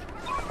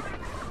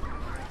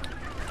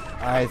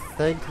 I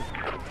think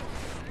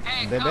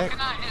Hey, Mimic?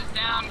 Coconut is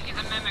down. He's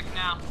a mimic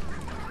now.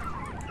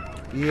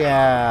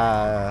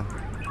 yeah.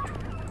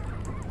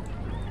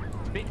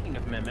 Speaking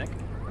of mimic,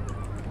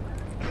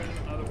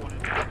 Another one.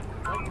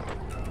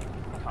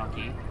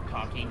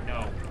 Cocky,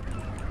 no.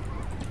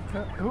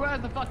 Who has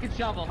the fucking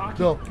shovel?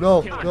 Cocky. No. Kill it,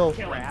 No.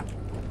 kill it.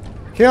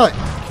 Kill it!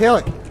 Kill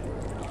it!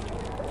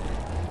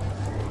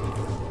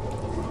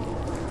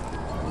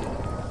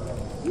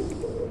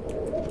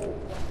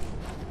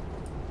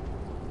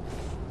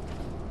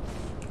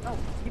 Oh,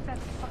 keep that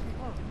fucking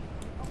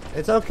close.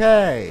 It's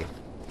okay.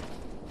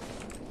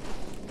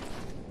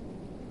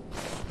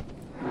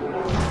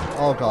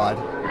 Oh god.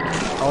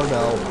 Oh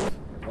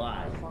no.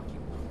 Why? Fucking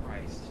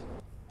Christ.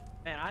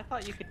 man, I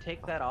thought you could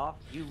take that off.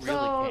 You really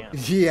So-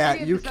 can't. Yeah,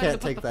 Ian you decided can't to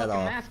put take the that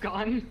fucking off. Mask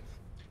on.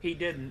 He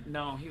didn't.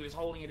 No, he was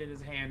holding it in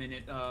his hand, and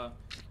it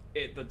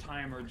the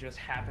timer just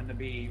happened to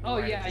be. Oh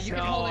right yeah, at the you same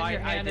can time. hold it in I your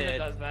hand and it did.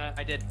 does that.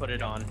 I did put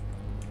it on.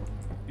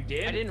 You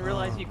did? I didn't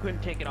realize you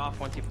couldn't take it off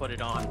once you put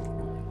it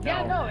on.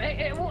 Yeah, no,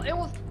 it will.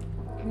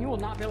 You will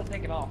not be able to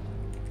take it off.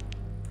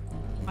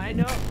 I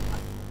know.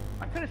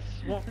 I could have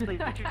sworn they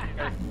did.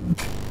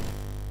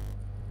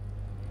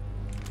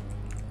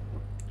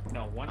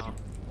 No, once you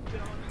put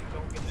it on, you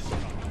don't get the shit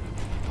off.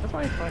 That's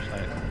my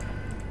flashlight.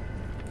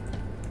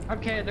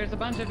 Okay, there's a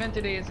bunch of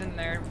entities in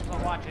there, so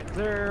watch it. Is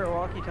there a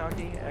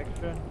walkie-talkie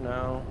extra?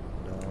 No.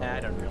 Nah, I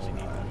don't really need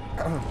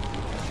that.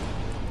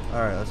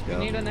 Alright, let's You go.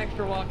 need an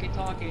extra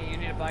walkie-talkie, you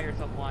need to buy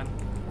yourself one.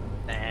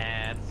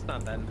 Nah, it's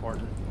not that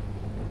important.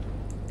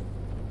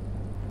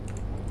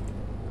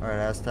 Alright,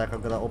 Aztec,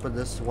 I'm gonna open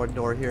this one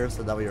door here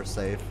so that way you're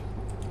safe.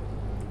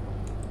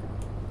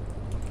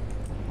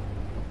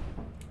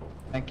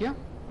 Thank you.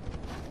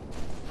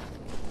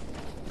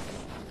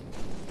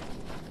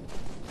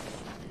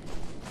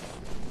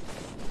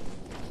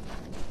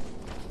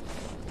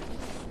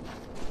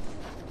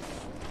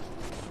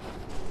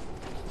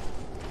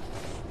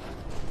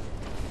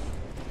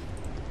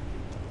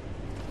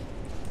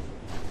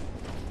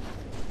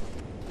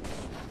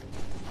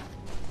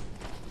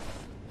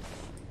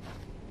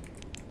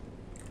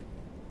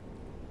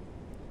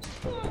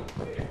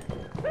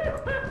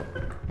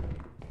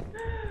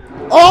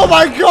 Oh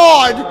my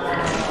god!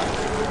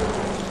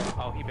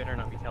 Oh, he better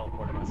not be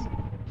teleporting us.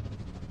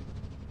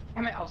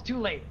 Damn it, I was too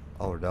late.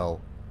 Oh no.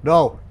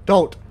 No,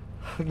 don't!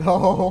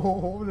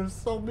 No, there's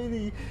so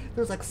many.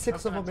 There's like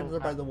 6 of them in there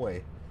by the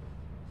way.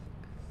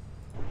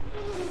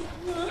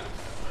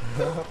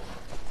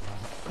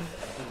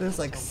 There's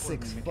like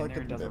 6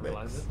 fucking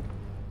mimics.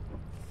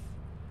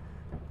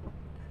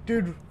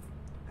 Dude,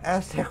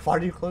 Aztec, why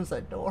do you close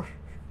that door?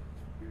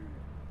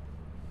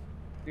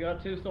 You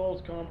got 2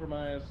 souls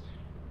compromised.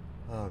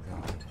 Oh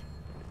god.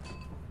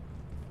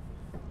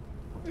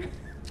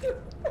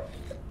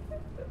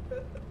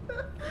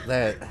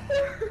 That.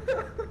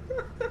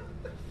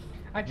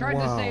 I tried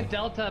Wow. to save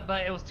Delta,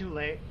 but it was too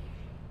late.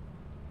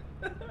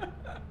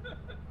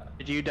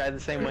 Did you die the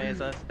same way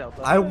as us,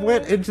 Delta? I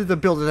went into the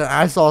building and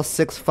I saw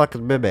 6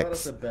 fucking Brought us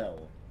mimics. a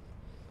bell.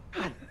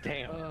 God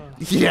damn. All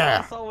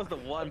Yeah, I saw was the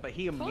one, but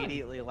he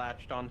immediately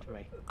latched onto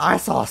me. I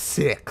saw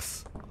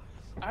 6.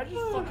 I just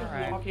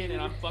fucking walk in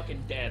and I'm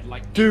fucking dead.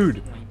 Like, Dude,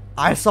 instantly.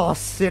 I saw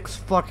 6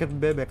 fucking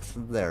mimics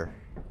in there.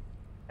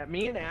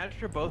 Me and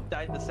Astra both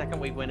died the second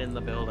we went in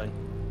the building.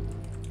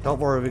 Don't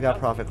worry, we got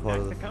profit Back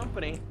quota. the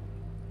company.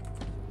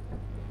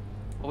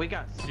 Well, we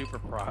got super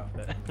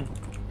profit.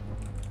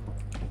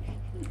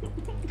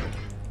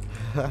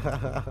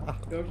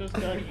 Go just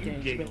got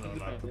giggle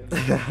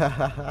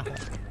about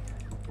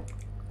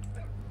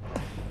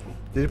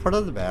Did you put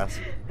on the mask?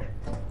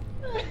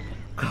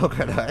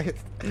 Coconut.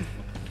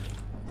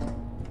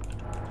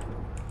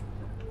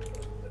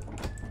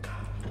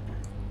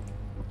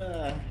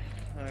 Alright.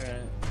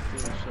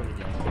 Shut it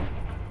down.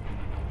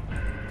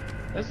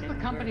 This is the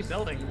company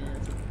building.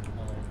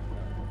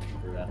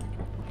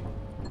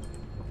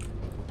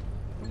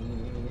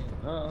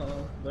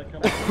 The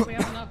company. We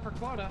have enough for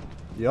quota.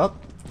 Yup.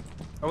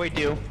 Oh, we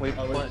do. We've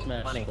Oh, we put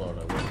smashed money.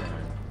 quota. We're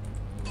fine.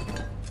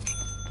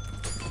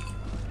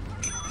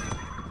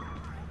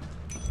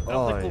 I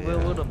don't think we'll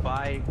be able to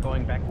buy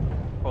going back to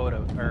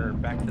quota or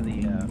back to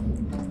the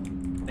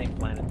same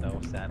planet though.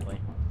 Sadly.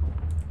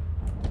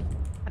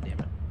 God damn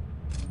it.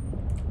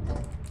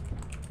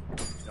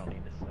 Don't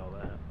need to sell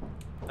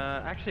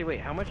that. Actually, wait.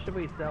 How much did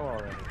we sell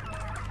already?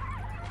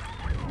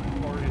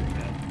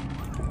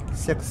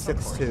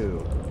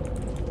 662.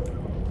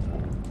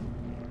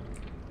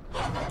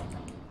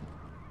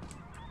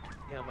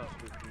 Yeah, how much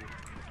would you?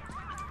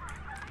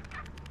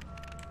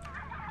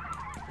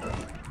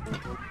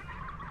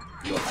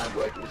 Your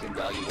handwork was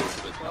invaluable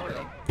to the company.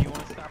 Do you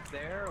want to stop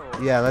there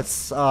or? Yeah,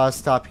 let's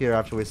stop here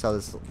after we sell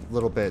this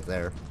little bit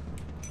there.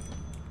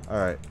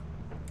 Alright.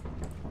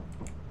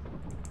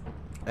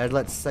 And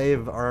let's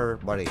save our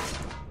money.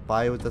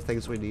 Buy with the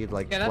things we need,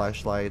 like Yeah, that's-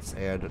 flashlights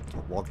and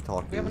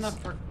walkie-talkies. We have enough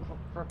for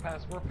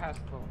pass. We're past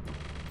quota.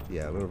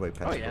 Yeah, we're way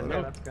past Oh yeah, quota.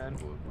 no, that's good.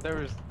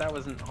 that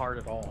wasn't hard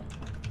at all.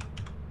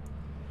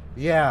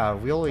 Yeah,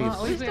 we only... Well,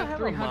 at least we still have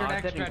have a 300 mod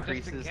extra that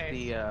just in increases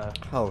case. the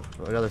Oh,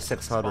 another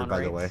 600 spawn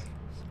by the rates. way.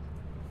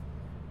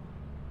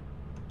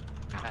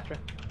 Astra?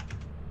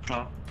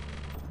 Huh?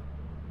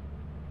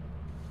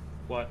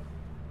 What?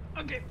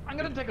 Okay, I'm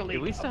gonna take a leak.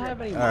 Do we still I'll be have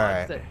right any back.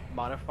 Alright. mods that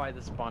modify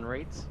the spawn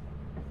rates?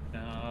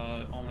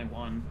 Only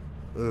one.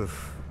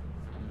 Oof.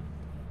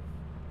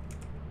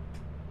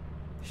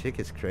 Shit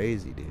gets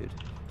crazy, dude.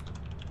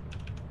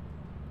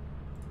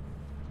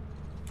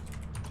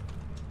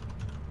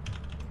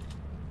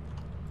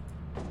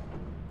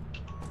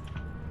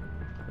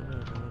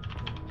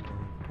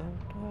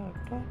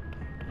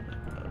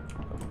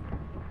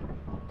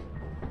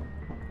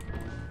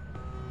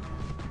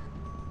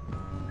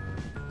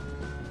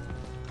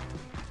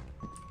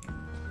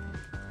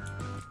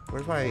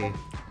 Where's my...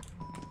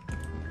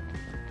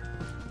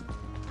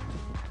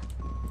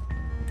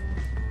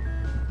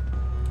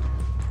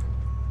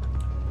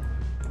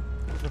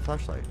 Where's the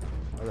flashlight?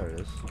 Oh, there it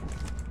is.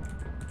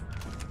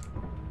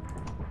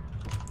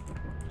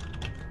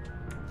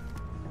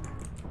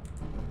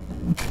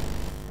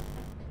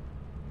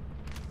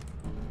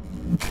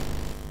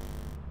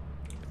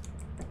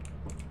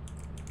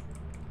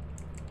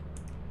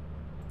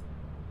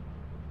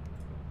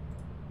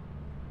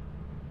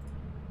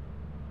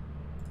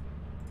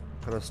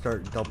 gonna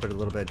start dumping a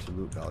little bit to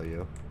loot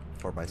value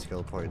for my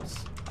skill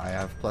points. I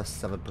have plus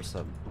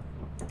 7%.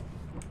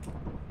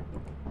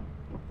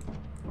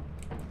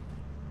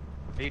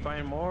 Are you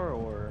buying more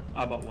or?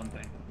 I bought one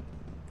thing.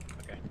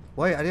 Okay.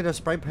 Wait, I need a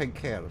spray paint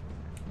can.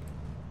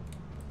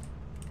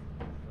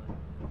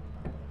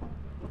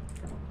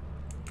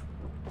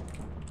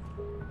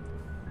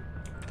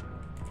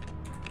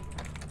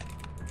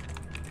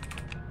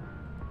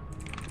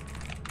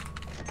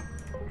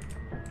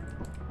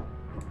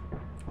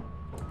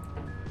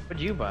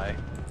 What'd you buy?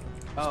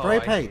 Oh, Spray I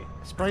paint. see.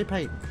 Spray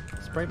paint.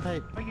 Spray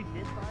paint. Oh, you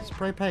did buy?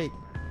 Spray paint.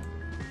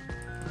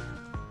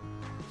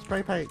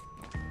 Spray paint.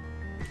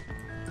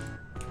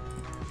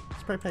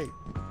 Spray paint.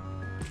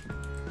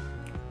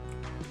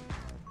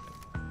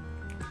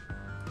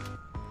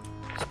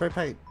 Spray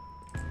paint.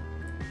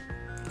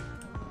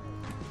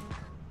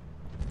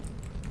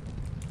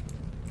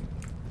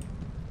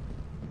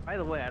 By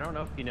the way, I don't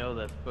know if you know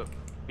this, but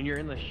when you're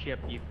in the ship,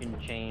 you can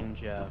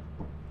change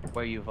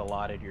where you've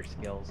allotted your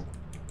skills.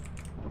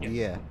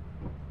 Yeah.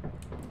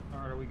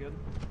 Alright, are we good?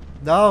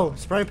 No,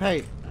 spray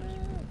paint.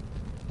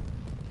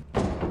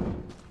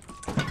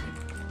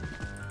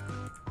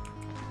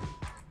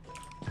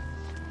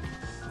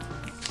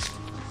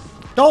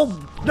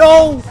 Don't,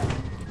 no!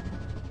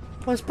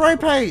 My spray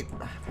paint!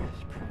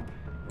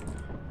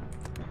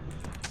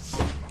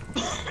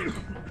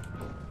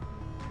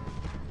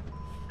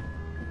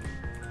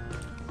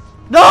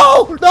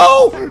 No!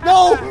 No!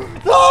 No!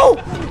 No!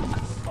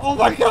 Oh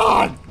my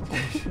god!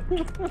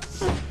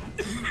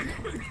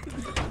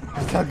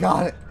 I still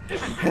got it.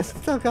 I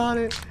still got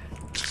it.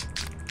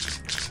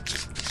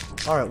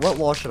 Alright, what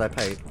wall should I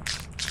paint?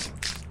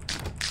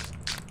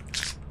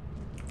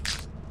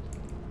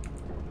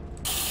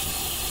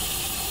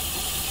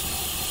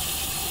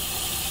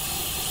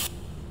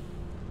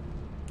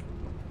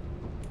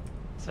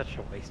 Such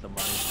a waste of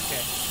money.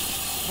 Okay.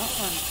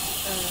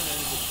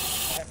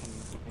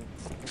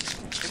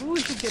 Maybe we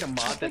should get a mod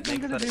I that think I'm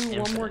makes gonna that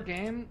do one more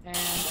infinite. game, and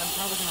I'm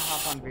probably gonna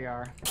hop on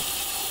VR.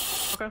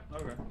 Okay.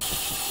 Okay.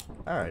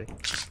 Alright.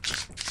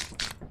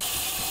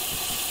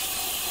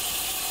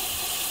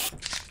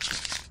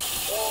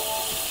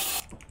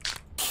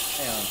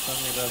 Hang on,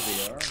 something about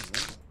VR?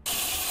 What?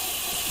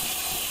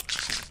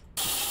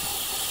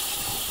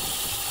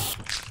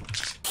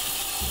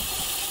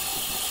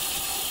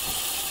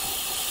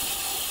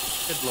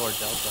 Good Lord,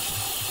 Delta.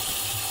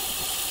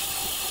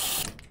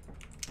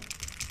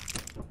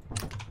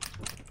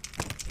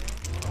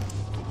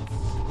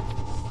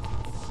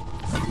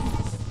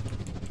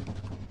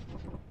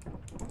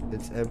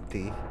 It's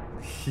empty.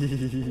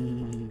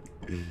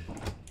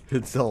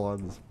 It's all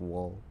on this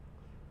wall.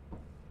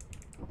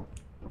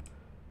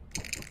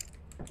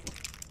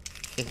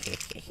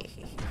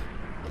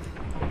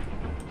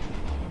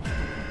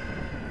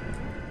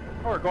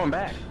 Oh, we're going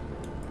back.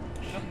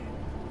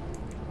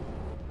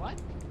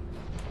 What?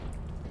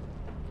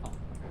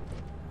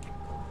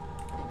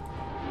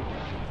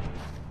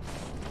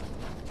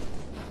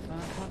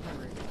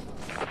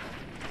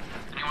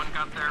 Anyone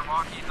got their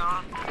walkies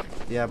on?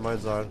 Yeah,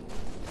 mine's on.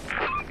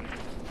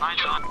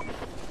 Mine's on.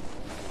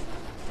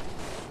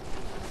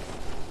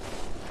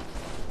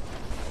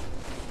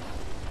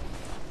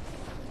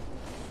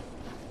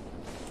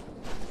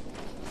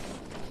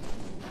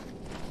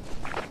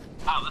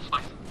 Wow, this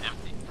place is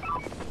empty.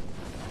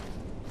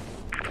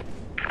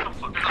 Oh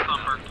fuck, there's a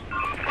thumper.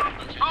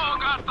 Oh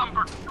god,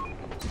 thumper!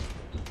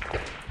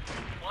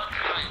 One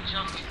giant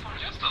chunky,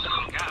 just a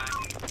little guy.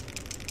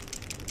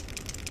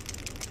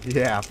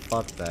 Yeah,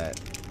 fuck that.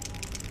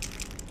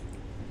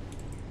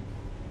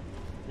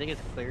 Think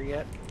it's clear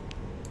yet?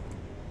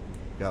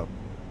 Go.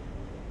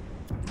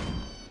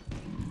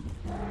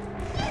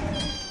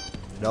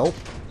 Nope.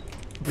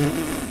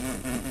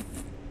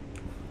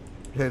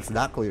 It's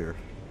not clear.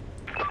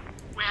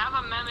 We have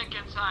a mimic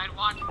inside,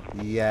 watch.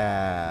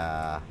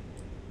 Yeah.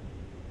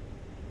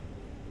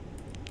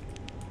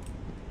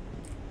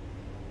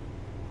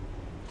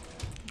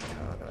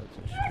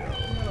 Just go.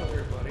 Hello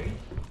there, buddy.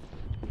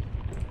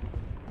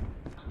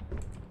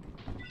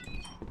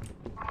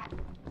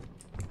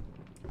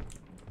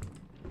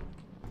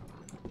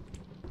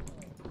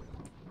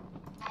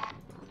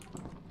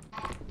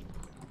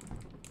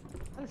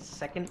 A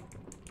second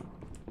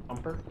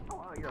bumper. Oh,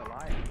 wow, you're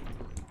alive.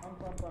 Come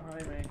from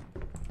behind me.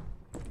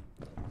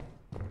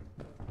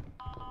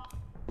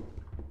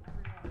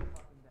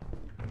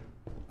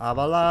 I'm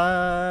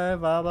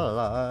alive, I'm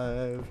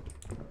alive.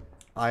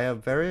 I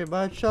am very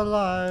much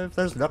alive.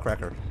 There's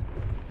Nutcracker.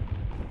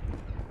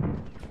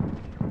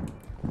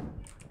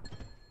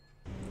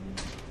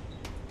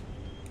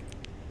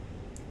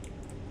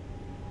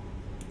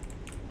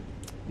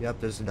 Yep,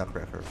 there's a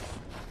Nutcracker.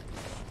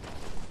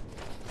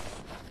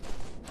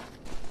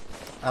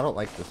 I don't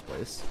like this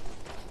place.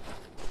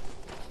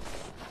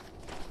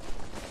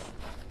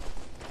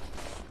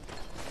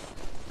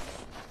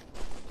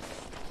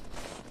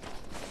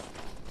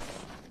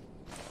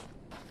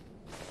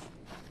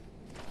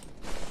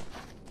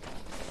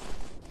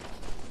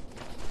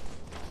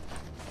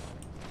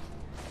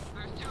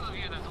 There's two of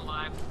you that's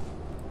alive.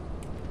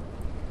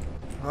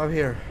 I'm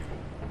here.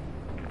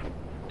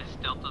 Is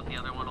Delta the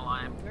other one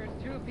alive? There's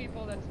 2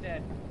 people that's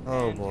dead.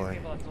 Oh and boy. 2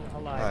 people that's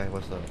alive. Hi,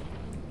 what's up?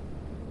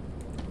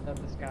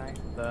 Of this guy.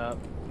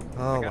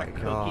 Oh got my a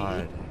cookie.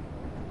 god.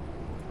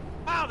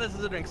 Wow, this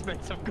is an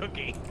expensive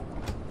cookie.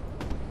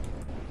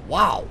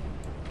 Wow.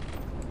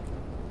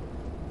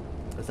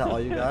 Is that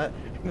all you got?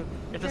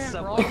 It's a Damn,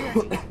 Subway.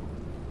 Roger.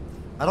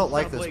 I don't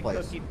like this Subway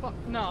place. cookie.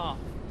 Fuck no.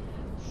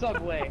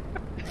 Subway.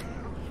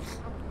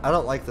 I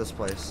don't like this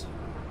place.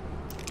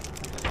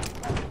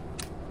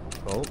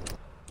 Oh.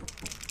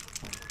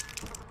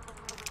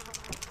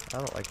 I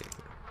don't like it.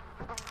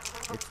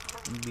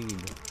 It's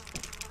mean.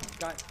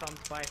 Got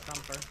thumped by a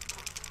thumper.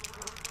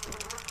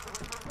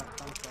 Got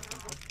thumped by a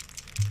thumper.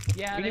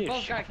 Yeah, We they need a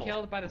both got shovel.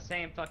 killed by the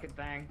same fucking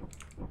thing.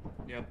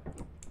 Yep.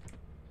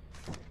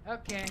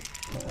 Okay,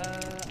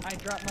 I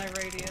dropped my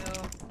radio,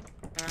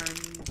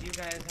 and you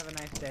guys have a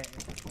nice day,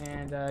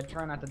 and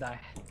try not to die.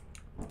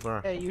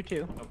 Where? Hey, you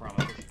too. No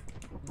promises.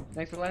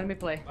 Thanks for letting me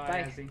play. Bye,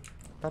 Bye. Izzy.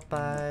 Bye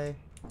bye.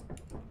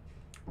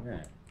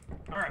 Yeah.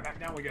 Alright, back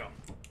down we go.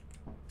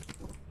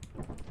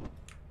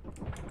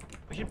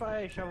 We should buy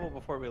a shovel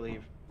before we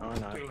leave. Or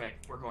not. Too late.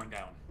 We're going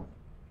down.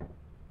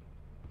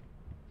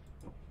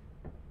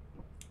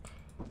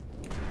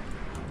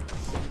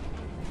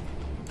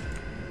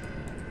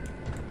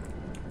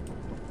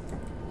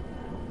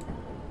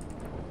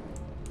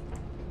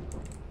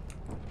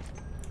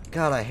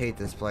 God, I hate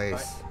this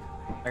place.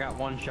 I got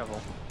 1 shovel.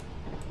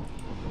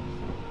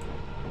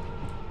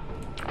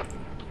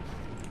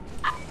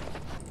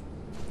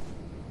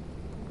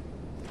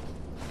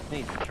 I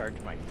need to charge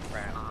my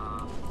crap.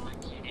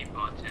 Bikini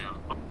Bottom.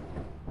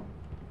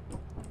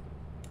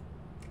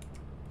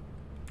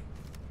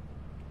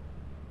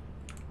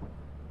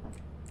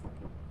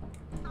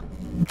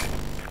 Did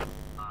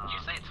you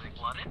say it's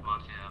flooded?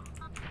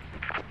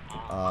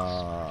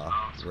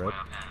 Rip.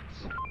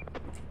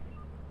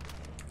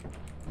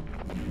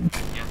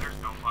 Yeah, there's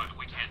no flood.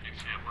 We can't do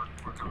shit.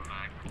 We're coming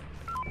back.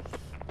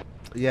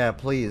 Yeah,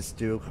 please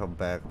do come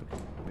back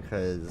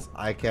because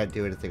I can't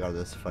do anything on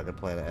this fucking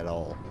planet at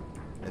all.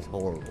 It's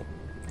horrible.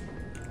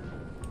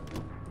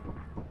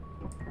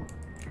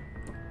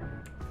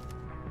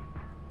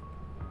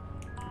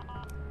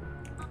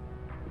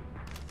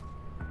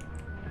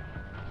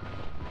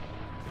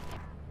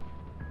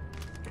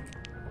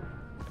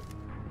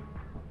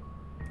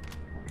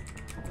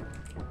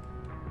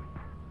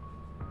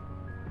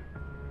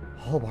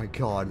 Oh my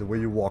god, the way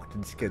you walked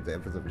and scared the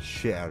ever living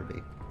shit out of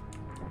me.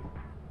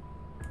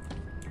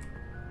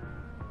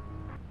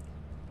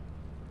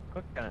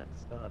 Coconut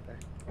still out there.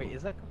 Wait,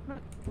 is that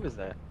coconut? Who is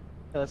that?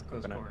 Yeah, that's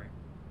Close coconut. quarry.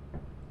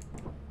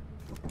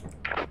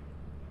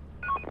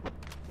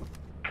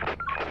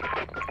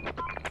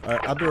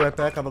 Alright, I'll be right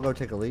back. I'm gonna go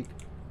take a leak.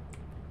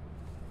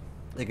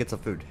 And get some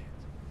food.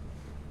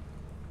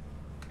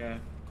 Okay.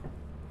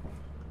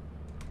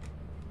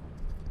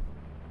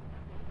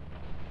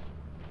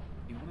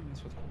 You wanna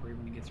mess with Corey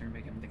when he gets here and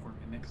make him think we're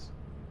mimics?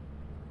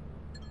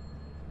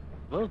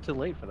 A little too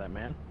late for that,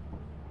 man.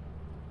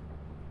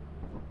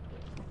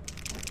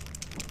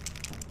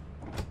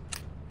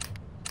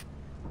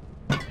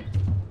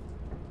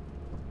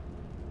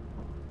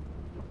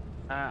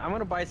 I'm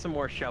gonna buy some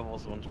more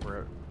shovels once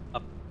we're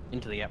up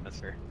into the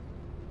atmosphere.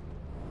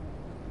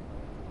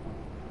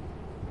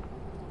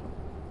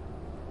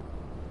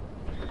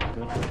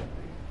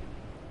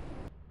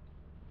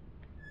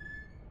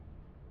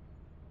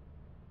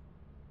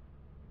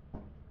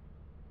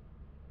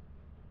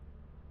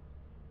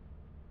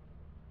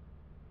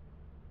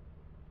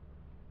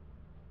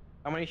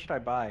 How many should I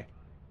buy?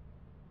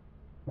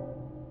 I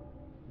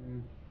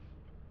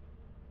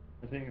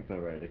think if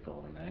we're ready to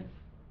call it now.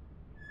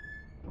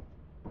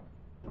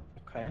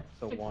 Okay,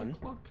 so 6 1.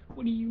 o'clock?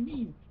 What do you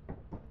mean?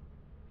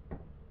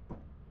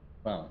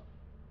 Well,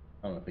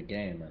 not with the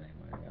game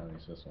anyway, at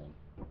least this one.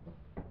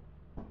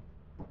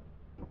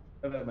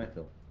 How about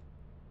myself?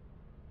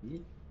 Yeah.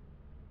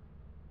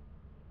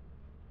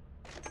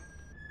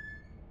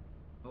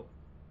 Oh.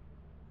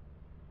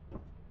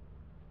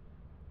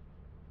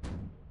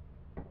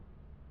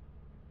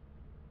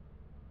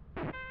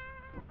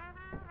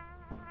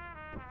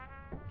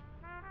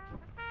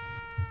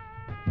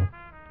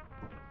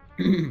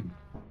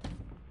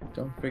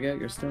 Don't forget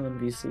you're still in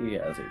VC,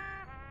 Azzy.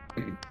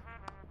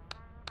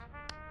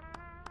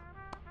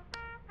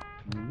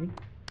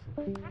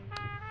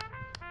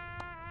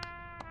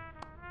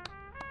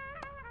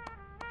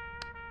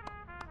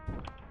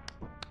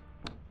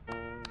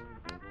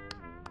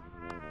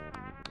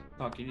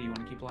 Talkie, do you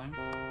want to keep playing?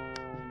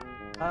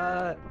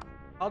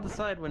 I'll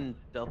decide when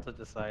Delta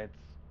decides.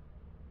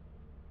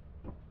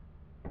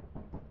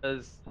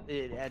 Because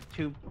it had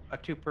a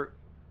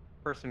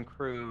two-person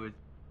crew is,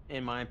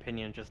 in my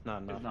opinion, just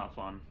not enough. It's not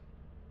fun.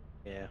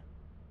 Yeah.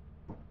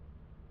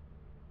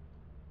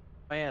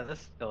 Oh yeah, this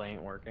still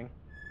ain't working.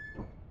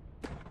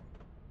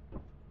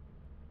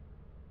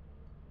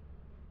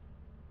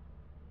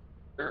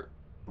 Sure.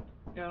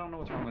 Yeah, I don't know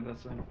what's wrong with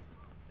this thing.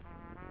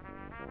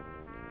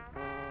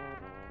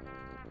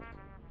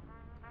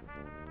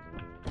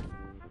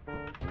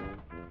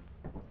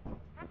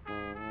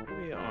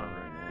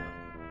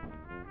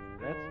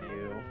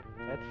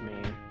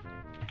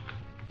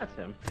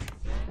 him.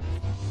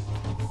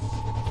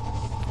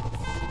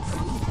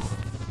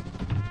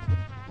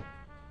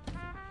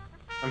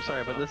 I'm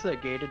sorry, but this is a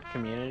gated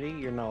community.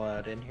 You're not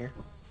allowed in here.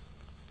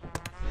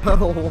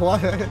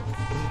 What?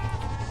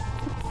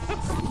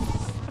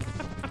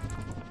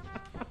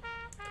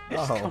 It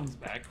just comes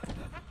back.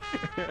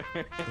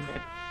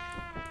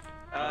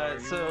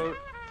 So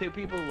 2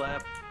 people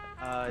left.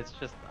 It's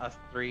just us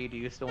 3. Do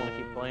you still want to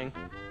keep playing?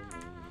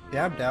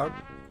 Yeah, I'm down.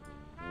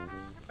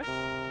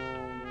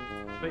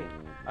 Wait,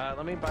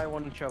 let me buy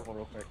 1 shovel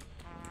real quick.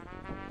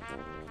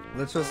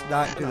 Let's just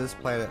not do this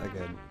planet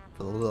again.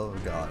 For the love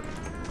of God.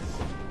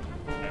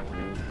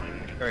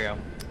 There we go.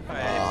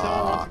 Alright, if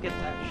someone wants to get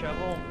that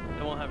shovel,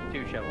 then we'll have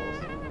 2 shovels.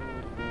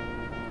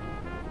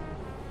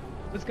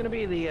 Who's gonna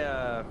be the,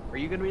 are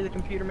you gonna be the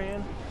computer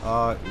man?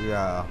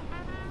 Yeah.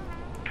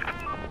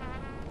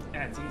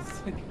 Yeah, it's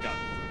easy. Got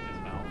his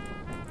mouth.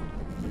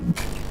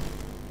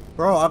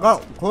 Bro, I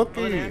got Well,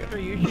 cookie. then after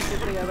you should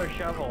get the other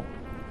shovel.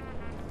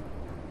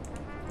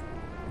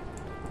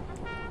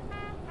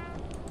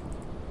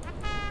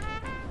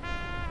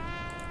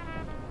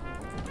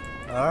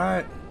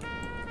 Alright.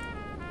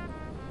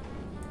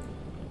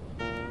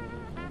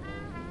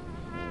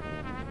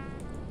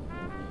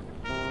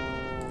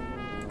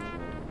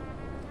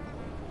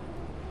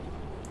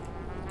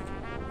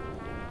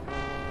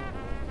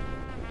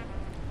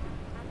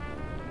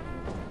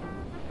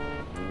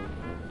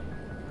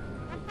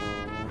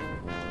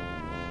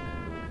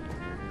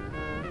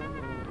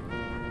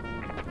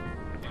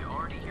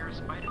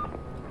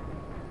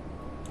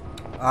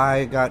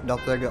 I got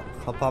nothing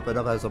popping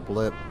up as a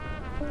blip.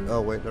 Oh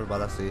wait, never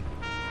mind, I see.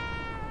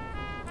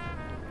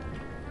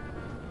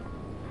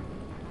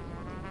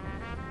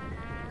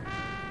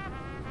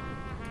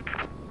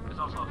 There's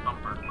also a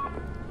thumper.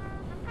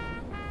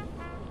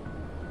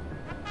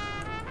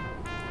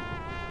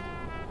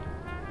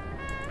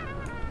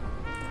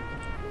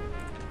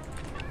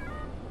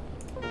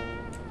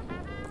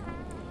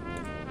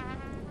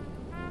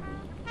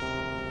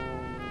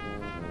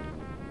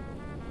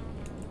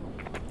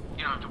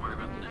 You don't have to worry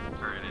about the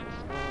turret, it's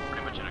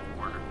pretty much in a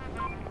corner.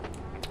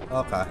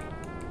 Okay.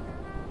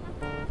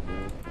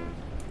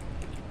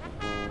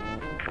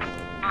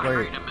 Ah, Wait.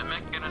 great, a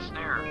mimic and a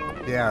snare.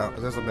 Yeah,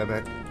 there's a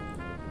mimic.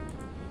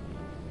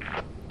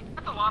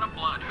 That's a lot of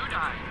blood. Who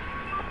died?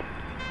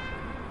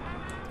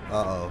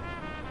 Uh-oh.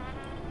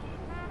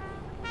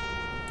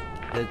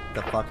 Get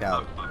the fuck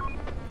out.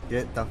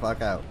 Get the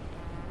fuck out.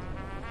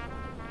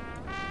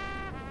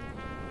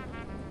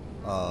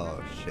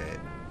 Oh, shit.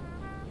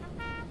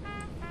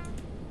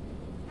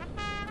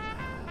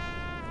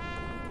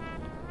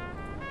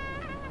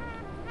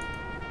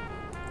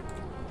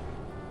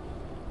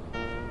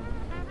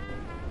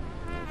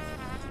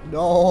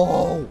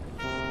 No!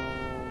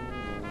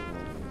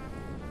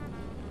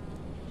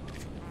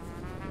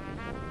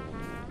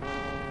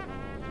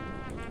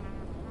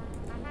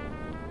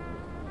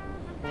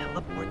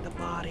 Teleport the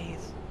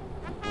bodies.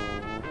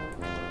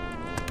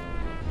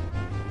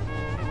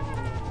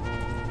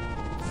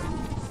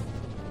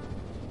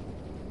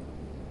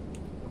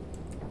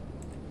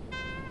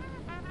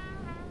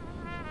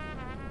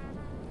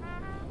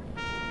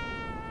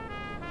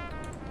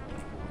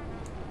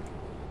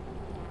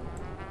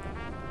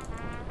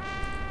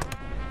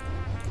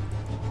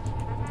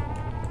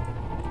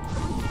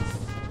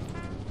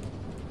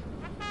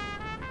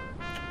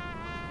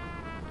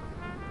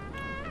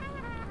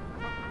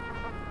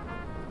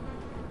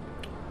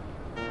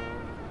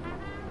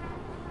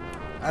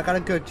 I got a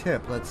good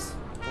tip. Let's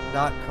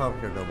not come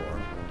here no more.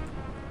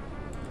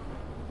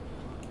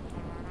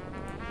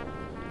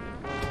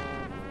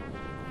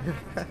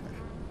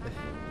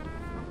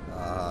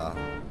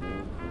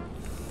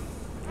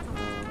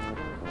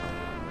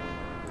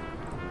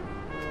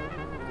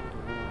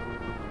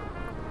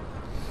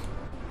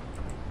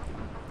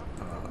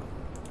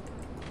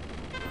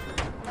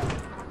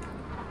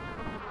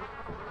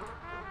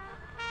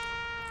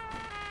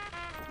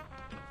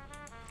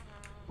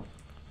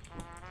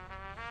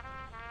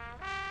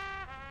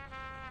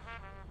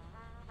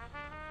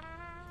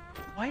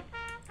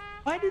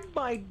 Why did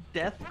my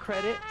death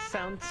credit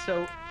sound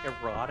so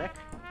erotic?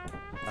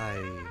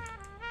 Hey,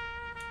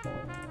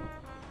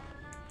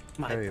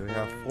 we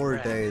have 4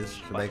 days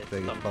to make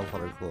the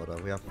 1200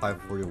 quota. We have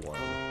 541.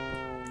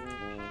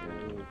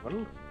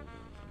 1,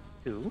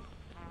 2.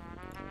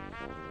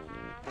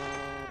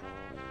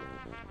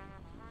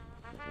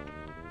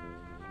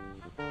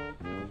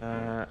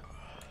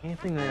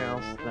 Anything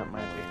else that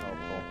might be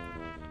helpful?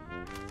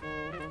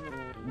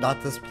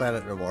 Not this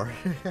planet no more.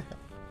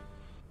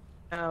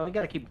 No, we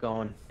gotta keep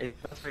going. It's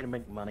the best way to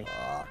make money.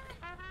 Fuck.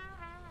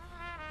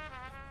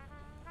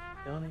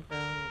 Gunny gun,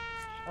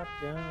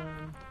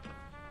 shotgun.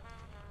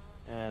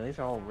 Yeah, these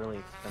are all really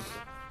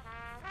expensive.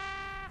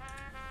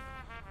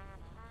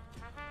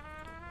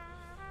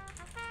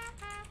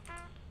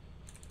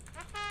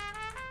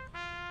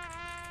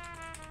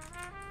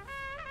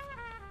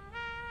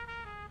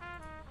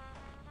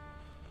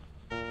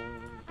 Do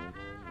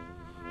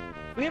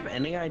we have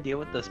any idea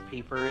what this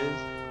paper is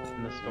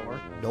in the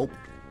store? Nope.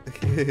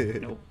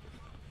 Nope.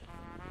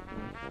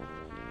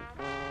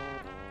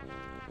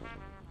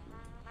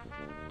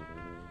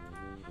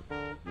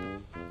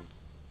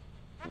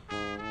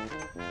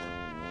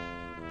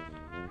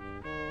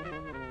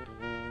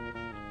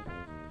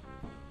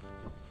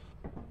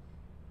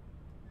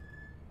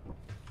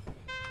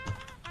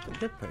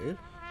 Get paid?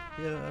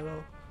 Yeah, I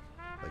know.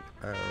 Like,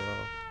 I don't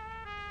know.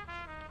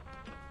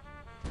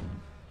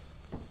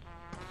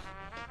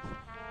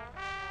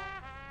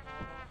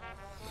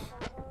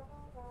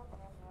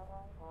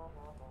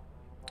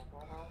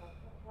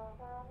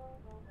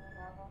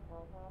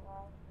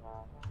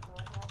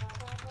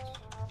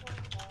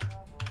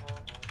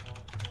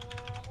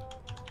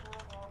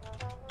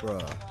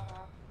 Bruh.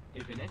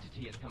 If an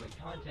entity has come in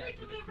contact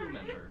with a crew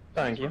member,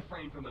 Thank you.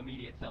 refrain from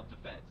immediate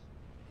self-defense.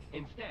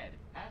 Instead,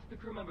 ask the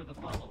crew member the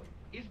following.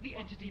 Is the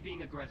entity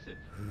being aggressive?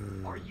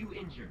 Are you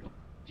injured?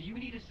 Do you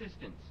need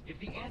assistance? If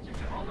the answer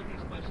to all of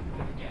these questions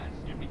is yes,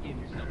 you begin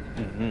your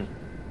self-defense.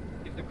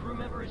 If the crew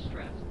member is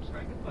stressed,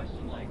 strike a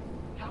question like,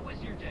 how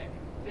was your day?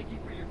 Thank you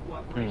for your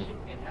cooperation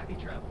and happy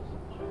travels.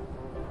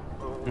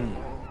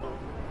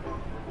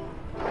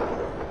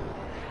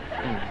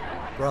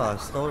 Bruh,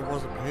 still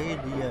wasn't paid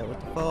yet. What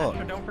the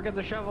fuck? Don't forget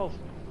the shovels.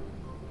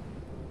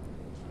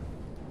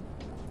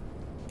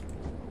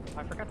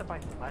 I forgot to buy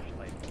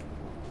flashlight.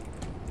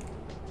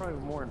 Probably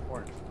more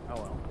important. Oh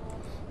well.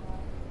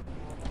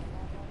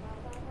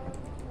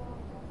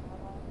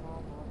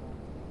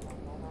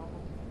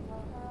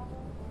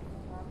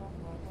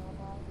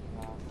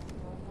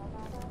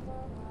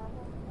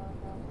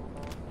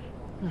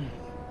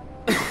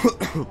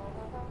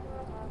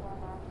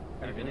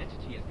 If an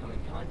entity has come in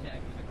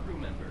contact with a crew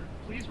member,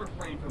 please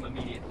refrain from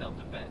immediate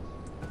self-defense.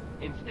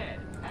 Instead,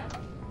 ask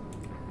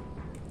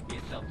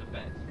immediate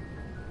self-defense.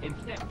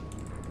 Instead.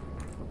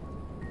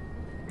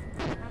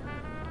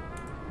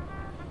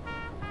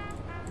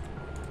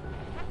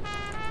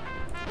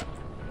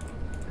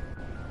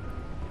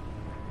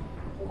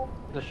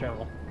 The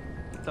shovel.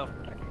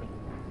 Self-protection.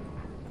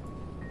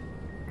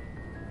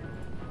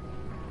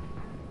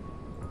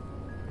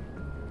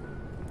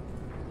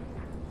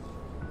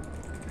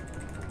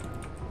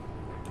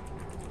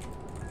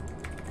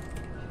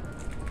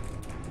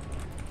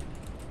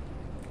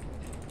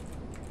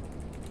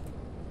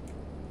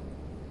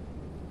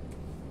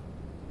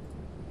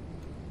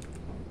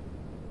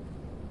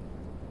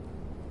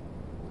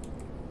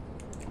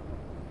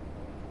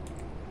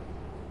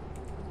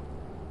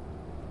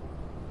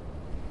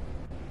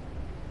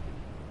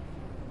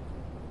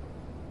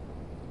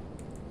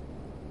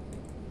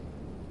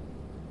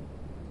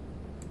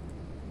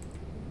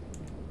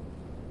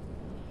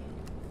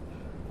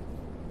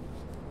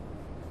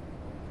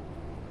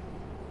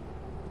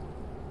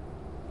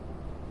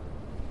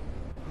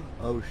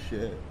 Oh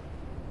shit.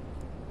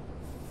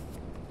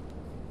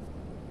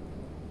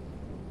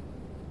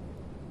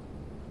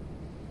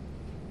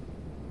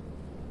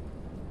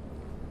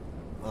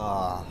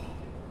 Ah.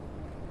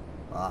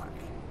 Fuck.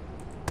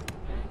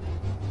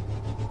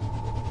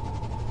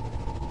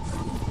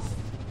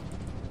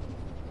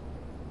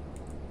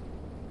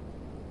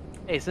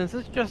 Hey, since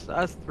it's just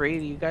us three,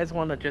 do you guys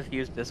want to just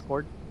use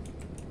Discord?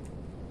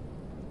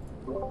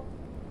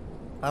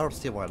 I don't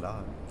see why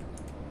not.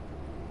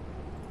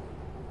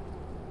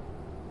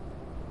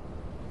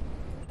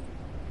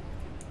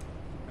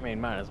 I mean,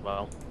 might as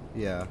well.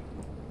 Yeah.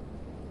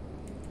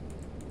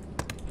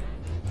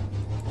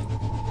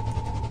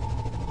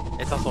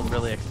 It's also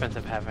really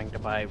expensive having to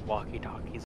buy walkie-talkies